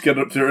Mounted Police get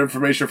their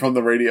information from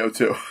the radio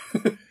too.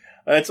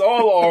 It's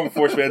all law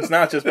enforcement. It's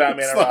not just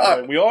Batman and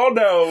Robin. We all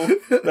know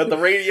that the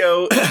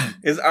radio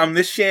is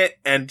omniscient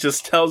and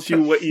just tells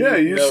you what you need. Yeah,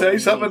 you say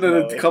something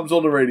and it comes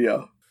on the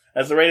radio.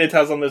 As the radio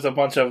tells them, there's a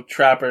bunch of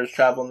trappers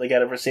traveling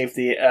together for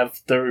safety and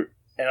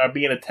are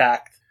being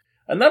attacked.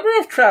 A number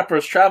of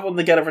trappers traveling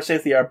together for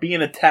safety are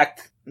being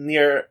attacked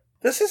near...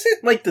 This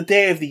isn't like the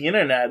day of the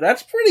internet.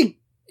 That's pretty...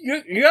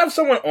 You have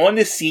someone on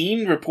the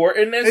scene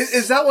reporting this?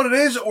 Is that what it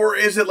is? Or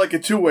is it like a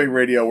two-way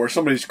radio where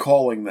somebody's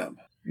calling them?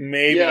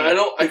 Maybe. Yeah,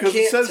 I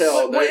can't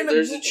tell.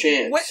 There's a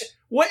chance.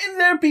 Wouldn't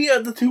there be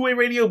the two-way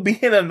radio be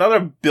in another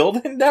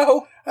building,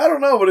 though? I don't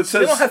know, but it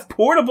says... They don't have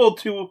portable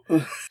to...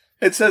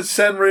 It says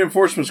send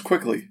reinforcements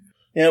quickly.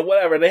 Yeah,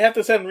 whatever. They have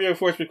to send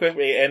reinforcements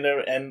quickly, and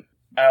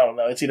I don't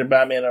know. It's either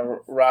Batman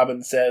or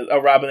Robin says...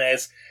 Oh, Robin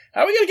asks,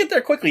 how are we going to get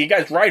there quickly? You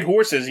guys ride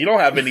horses. You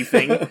don't have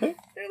anything. They're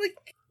like...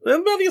 The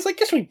Mounties like,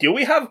 yes, we do.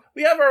 We have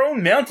our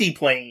own Mountie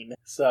plane.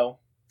 So...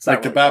 It's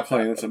like the Bat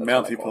plane. It's a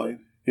Mountie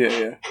plane.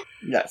 Yeah.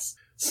 Yes.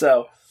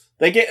 So,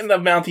 they get in the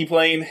Mountie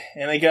plane,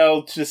 and they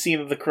go to the scene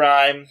of the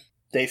crime.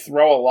 They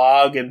throw a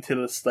log into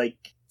this, like,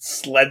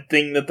 sled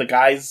thing that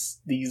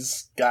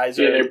these guys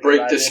are... Yeah, they break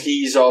driving. the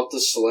skis off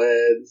the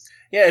sled.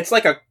 Yeah, it's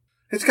like a...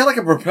 It's got like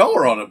a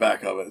propeller on the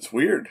back of it. It's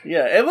weird.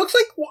 Yeah, it looks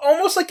like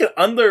almost like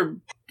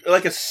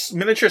like a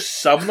miniature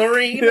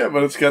submarine. Yeah,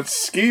 but it's got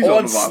skis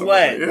on the bottom.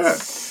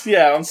 Sleds.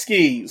 Yeah, on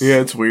skis. Yeah,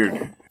 it's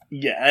weird.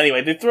 Yeah,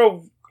 anyway, they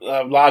throw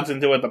logs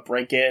into it to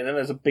break it, and then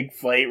there's a big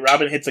fight.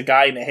 Robin hits a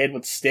guy in the head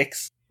with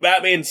sticks.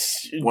 Batman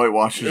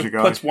whitewashes a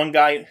guy. Puts one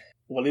guy...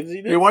 What does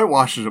he do? He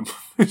whitewashes him.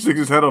 He sticks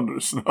his head under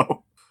the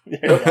snow.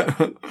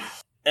 Yeah.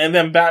 And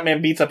then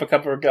Batman beats up a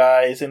couple of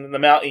guys, and then the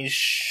Mounties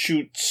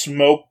shoot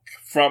smoke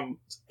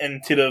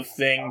into the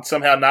thing,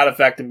 somehow not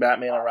affecting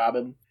Batman or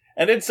Robin.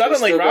 And then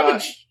suddenly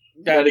Robin...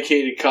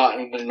 Medicated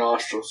cotton in their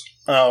nostrils.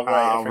 Oh,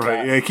 right.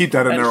 Right. Yeah, keep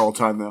that in there all the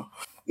time, though.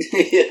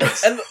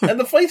 Yes. And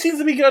the fight seems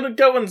to be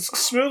going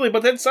smoothly,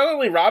 but then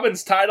suddenly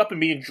Robin's tied up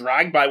and being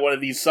dragged by one of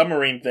these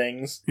submarine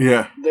things.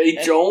 Yeah. They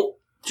don't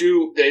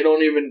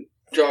even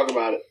talk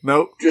about it.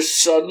 Nope.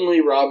 Just suddenly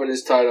Robin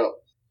is tied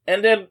up.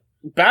 And then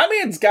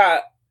Batman's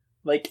got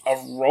like a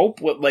rope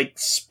with like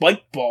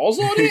spiked balls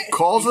on it. He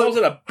calls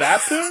it a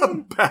bat poon?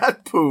 A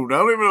bat poon. I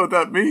don't even know what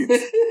that means.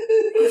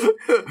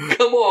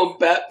 Come on,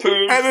 bat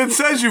poon. And it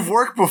says you've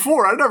worked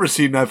before. I've never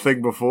seen that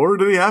thing before.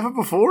 Did he have it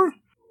before?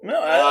 No,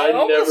 I've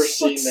never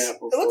seen that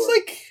before. It looks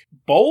like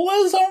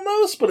bolas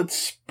almost, but it's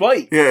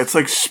spiked. Yeah, it's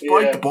like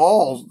spiked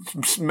balls,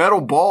 metal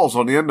balls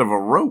on the end of a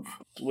rope.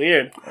 It's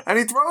weird. And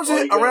he throws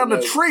it around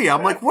the tree.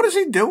 I'm like, what is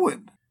he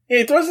doing? Yeah,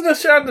 he throws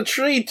it around the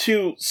tree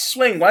to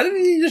swing. Why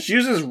didn't he just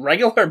use his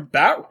regular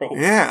bat rope?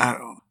 Yeah, I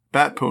don't know.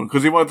 Bat poon,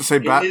 because he wanted to say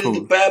bat poon.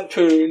 The bat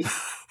poon.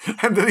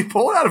 And then he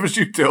pulled it out of his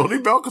utility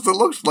belt because it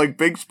looks like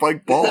big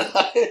spiked balls.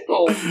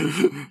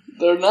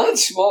 They're not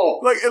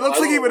small. Like it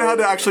looks like he would have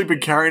actually been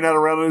carrying that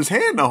around in his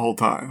hand the whole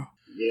time.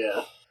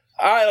 Yeah.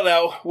 I don't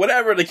know.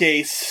 Whatever the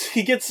case,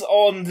 he gets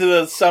onto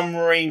the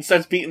submarine,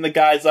 starts beating the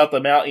guys up. The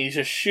Mounties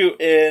just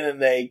shoot in,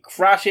 and they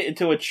crash it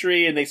into a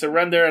tree, and they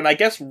surrender. And I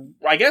guess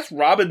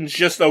Robin's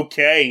just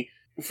okay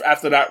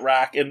after that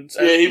wreck. And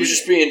he was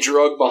just being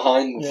drugged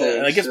behind the thing.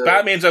 And I guess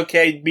Batman's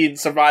okay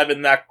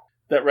surviving that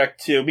wreck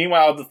too.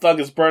 Meanwhile, the thug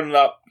is burning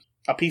up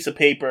a piece of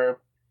paper,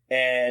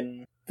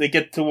 and they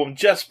get to him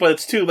but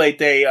it's too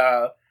late.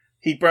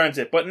 He burns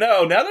it. But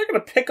no, now they're going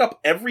to pick up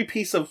every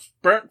piece of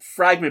burnt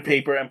fragment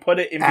paper and put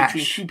it in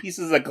between two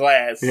pieces of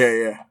glass.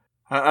 Yeah.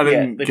 I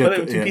didn't they get put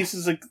it in two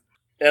pieces of...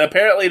 And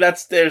apparently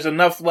there's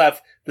enough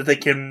left that they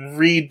can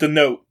read the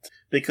note,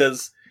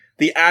 because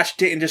the ash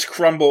didn't just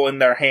crumble in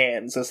their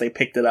hands as they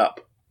picked it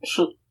up.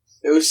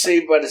 It was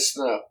saved by the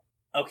snow.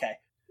 Okay.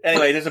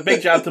 Anyway, there's a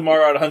big job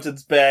tomorrow at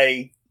Hudson's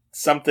Bay.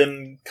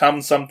 Something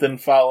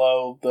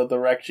follow the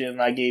direction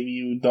I gave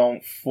you.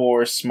 Don't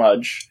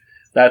smudge.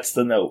 That's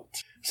the note.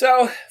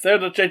 So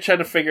they're trying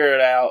to figure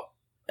it out,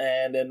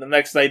 and then the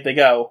next night they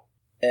go,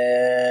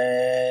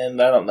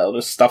 and I don't know.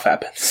 This stuff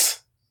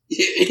happens.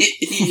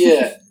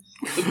 Yeah.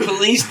 The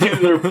police do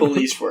their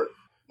police work.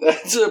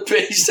 That's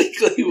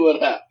basically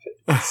what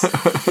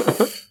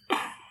happens.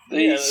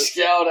 They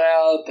scout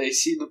out, they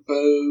see the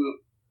boat.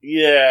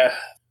 Yeah.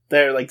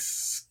 They're like,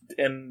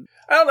 and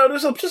I don't know,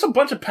 there's just a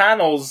bunch of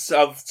panels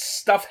of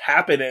stuff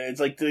happening.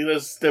 It's like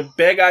the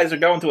bad guys are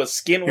going to a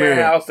skin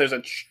warehouse.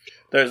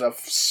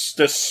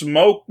 There's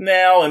smoke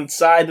now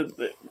inside of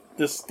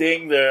this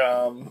thing.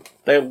 They're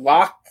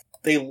locked.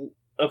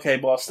 Okay,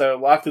 boss, they're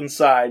locked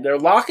inside. They're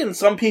locking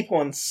some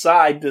people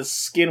inside this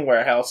skin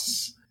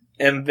warehouse,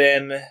 and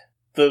then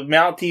the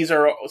Mounties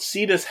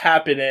see this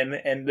happening,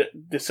 and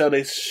so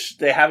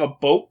they have a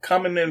boat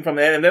coming in from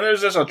there, and then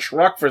there's just a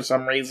truck for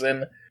some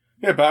reason.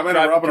 Yeah, Batman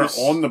and Robin are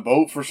on the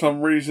boat for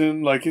some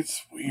reason. Like,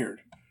 it's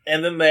weird.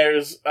 And then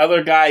there's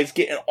other guys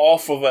getting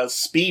off of a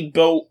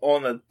speedboat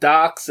on the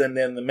docks, and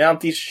then the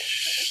Mounties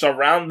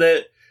surround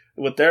it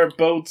with their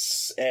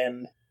boats,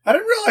 and... I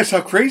didn't realize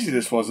how crazy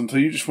this was until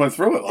you just went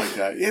through it like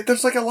that. Yeah,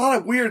 there's like a lot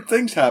of weird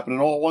things happening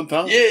all at one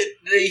time. Yeah,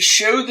 they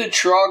show the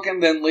truck,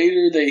 and then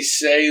later they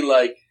say,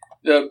 like,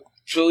 the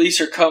police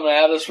are coming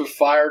at us with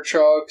fire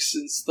trucks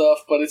and stuff,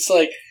 but it's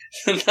like,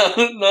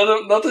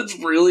 nothing's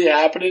really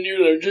happening here.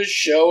 They're just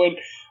showing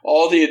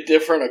all the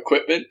different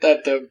equipment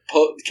that the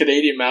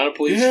Canadian Mounted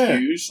Police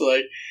use.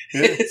 Like,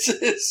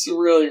 it's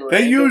really random.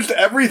 They used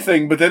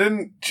everything, but they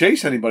didn't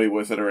chase anybody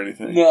with it or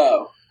anything.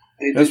 No.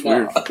 That's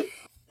weird.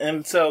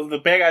 And so the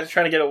bad guys are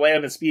trying to get away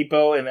on the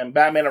speedboat, and then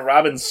Batman and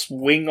Robin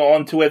swing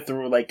onto it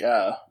through like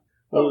a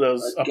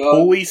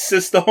pulley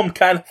system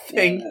kind of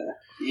thing.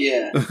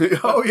 Yeah.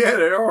 Oh yeah,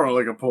 they are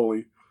like a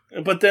pulley.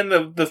 But then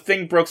the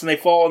thing breaks and they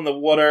fall in the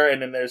water,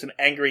 and then there's an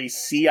angry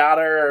sea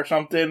otter or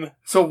something.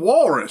 It's a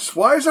walrus.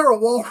 Why is there a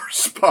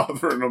walrus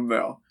bothering them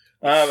now?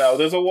 I don't know.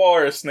 There's a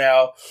walrus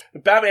now.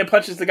 Batman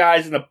punches the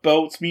guys in the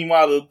boats.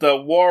 Meanwhile, the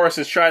walrus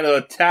is trying to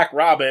attack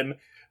Robin.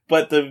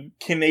 But the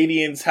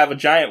Canadians have a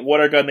giant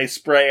water gun they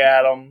spray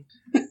at them.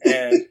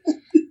 And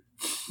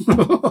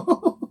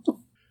I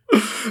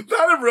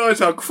didn't realize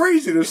how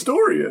crazy this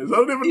story is. I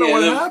don't even know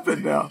what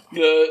happened now.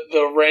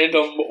 The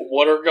random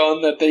water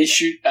gun that they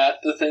shoot at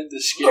the thing to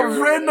scare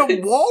The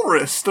random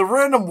walrus.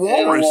 There's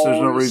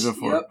no reason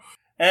for it.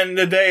 And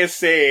the day is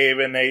saved,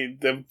 and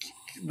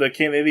the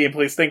Canadian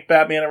police think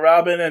Batman and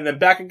Robin. And then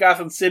back in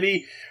Gotham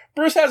City,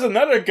 Bruce has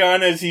another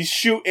gun as he's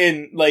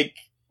shooting like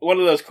one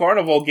of those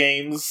carnival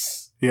games.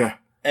 Yeah.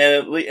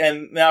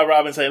 And now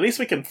Robin's like, at least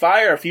we can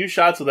fire a few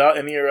shots without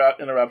any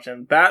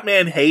interruption.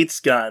 Batman hates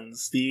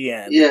guns. The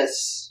end.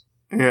 Yes.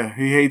 Yeah,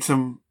 he hates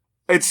them.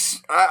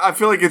 I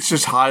feel like it's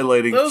just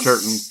highlighting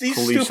these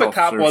police stupid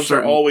cop ones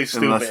are always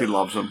stupid. Unless he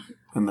loves them.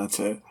 And that's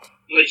it.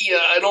 Yeah,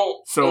 I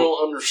don't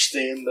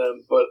understand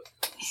them, but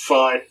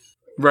fine.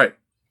 Right.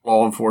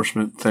 Law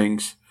enforcement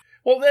things.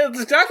 Well,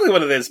 that's exactly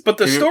what it is. But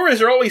the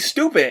stories are always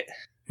stupid.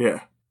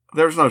 Yeah.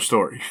 There's no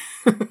story.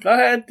 Go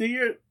ahead, do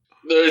your...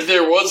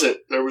 There wasn't.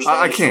 There was no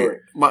I can't.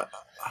 story.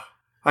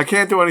 I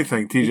can't do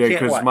anything, TJ,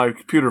 because my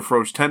computer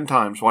froze 10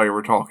 times while you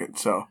were talking.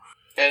 So,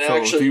 and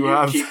actually,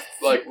 you keep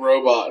like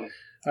robot.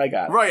 I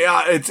got it. Right.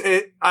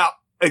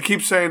 It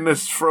keeps saying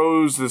this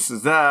froze. This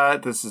is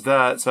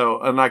that.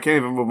 So, and I can't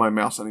even move my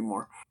mouse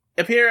anymore.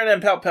 Appearing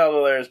in Pelt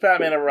Peddlers,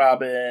 Batman and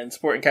Robin,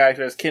 supporting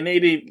characters,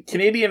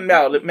 Canadian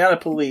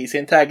Mounted Police,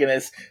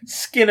 antagonist,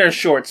 Skinner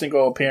Short,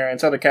 single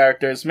appearance, other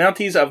characters,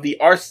 Mounties of the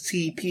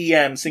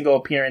RCPM, single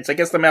appearance. I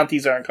guess the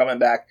Mounties aren't coming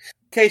back.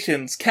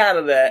 Locations,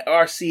 Canada,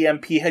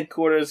 RCMP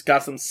headquarters,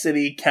 Gotham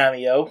City,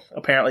 cameo.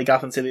 Apparently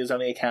Gotham City is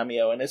only a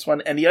cameo in this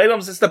one. And the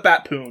items is the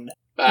Batpoon.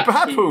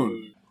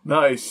 Batpoon!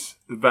 Nice.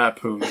 The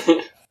Batpoon.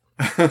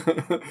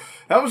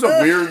 That was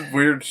a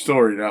weird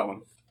story, that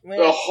one.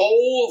 The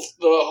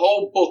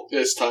whole book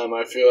this time,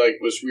 I feel like,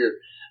 was weird.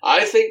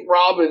 I think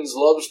Robin's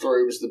love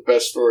story was the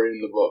best story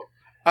in the book.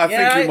 I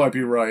think you might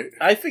be right.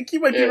 I think you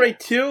might be right,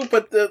 too,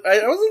 but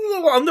I was a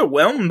little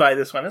underwhelmed by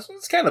this one. This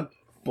one's kind of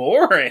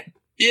boring.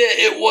 Yeah,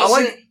 it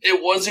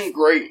wasn't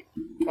great.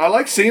 I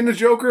like seeing the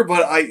Joker,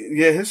 but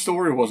his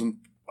story wasn't...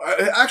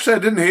 Actually, I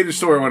didn't hate his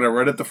story when I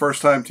read it the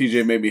first time.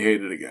 TJ made me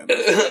hate it again.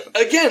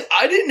 Again,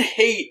 I didn't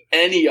hate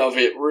any of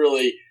it,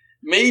 really.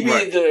 Maybe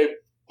the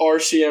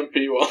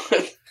RCMP one.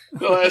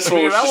 The last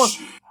one was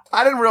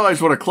I didn't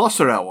realize what a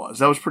cluster that was.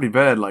 That was pretty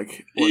bad.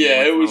 Like,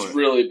 yeah, it was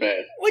really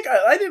bad. Like,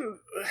 I didn't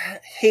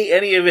hate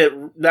any of it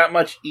that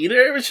much either.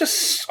 It was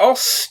just all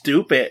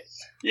stupid.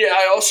 Yeah,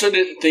 I also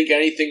didn't think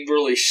anything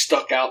really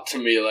stuck out to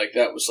me like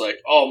that was like,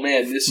 oh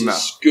man, this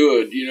is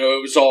good. You know,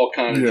 it was all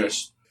kind of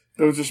just...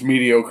 It was just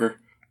mediocre.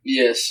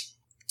 Yes.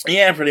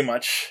 Yeah, pretty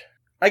much.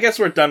 I guess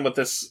we're done with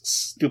this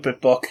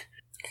stupid book.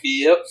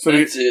 Yep, so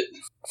that's it.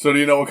 So do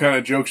you know what kind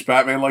of jokes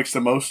Batman likes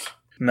the most?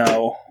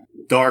 No.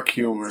 Dark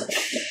humor.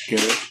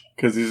 Get it?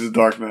 Because he's a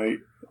Dark Knight.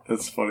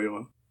 That's a funny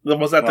one.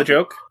 Was that the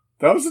joke?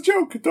 That was the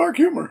joke. Dark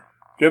humor.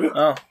 Get it?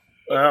 Oh.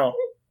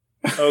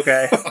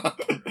 Okay.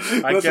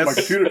 I Listen,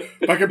 guess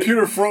my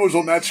computer froze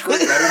on that screen.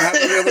 I didn't have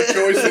any other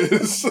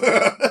choices.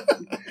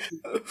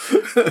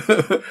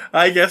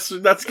 I guess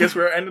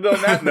we're ended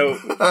on that note.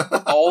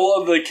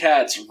 All of the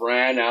cats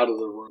ran out of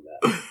the room.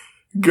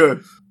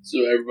 Good. So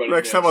everybody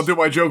Next time I'll do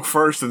my joke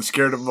first and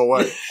scare them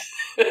away.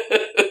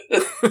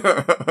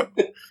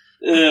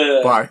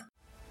 Bye.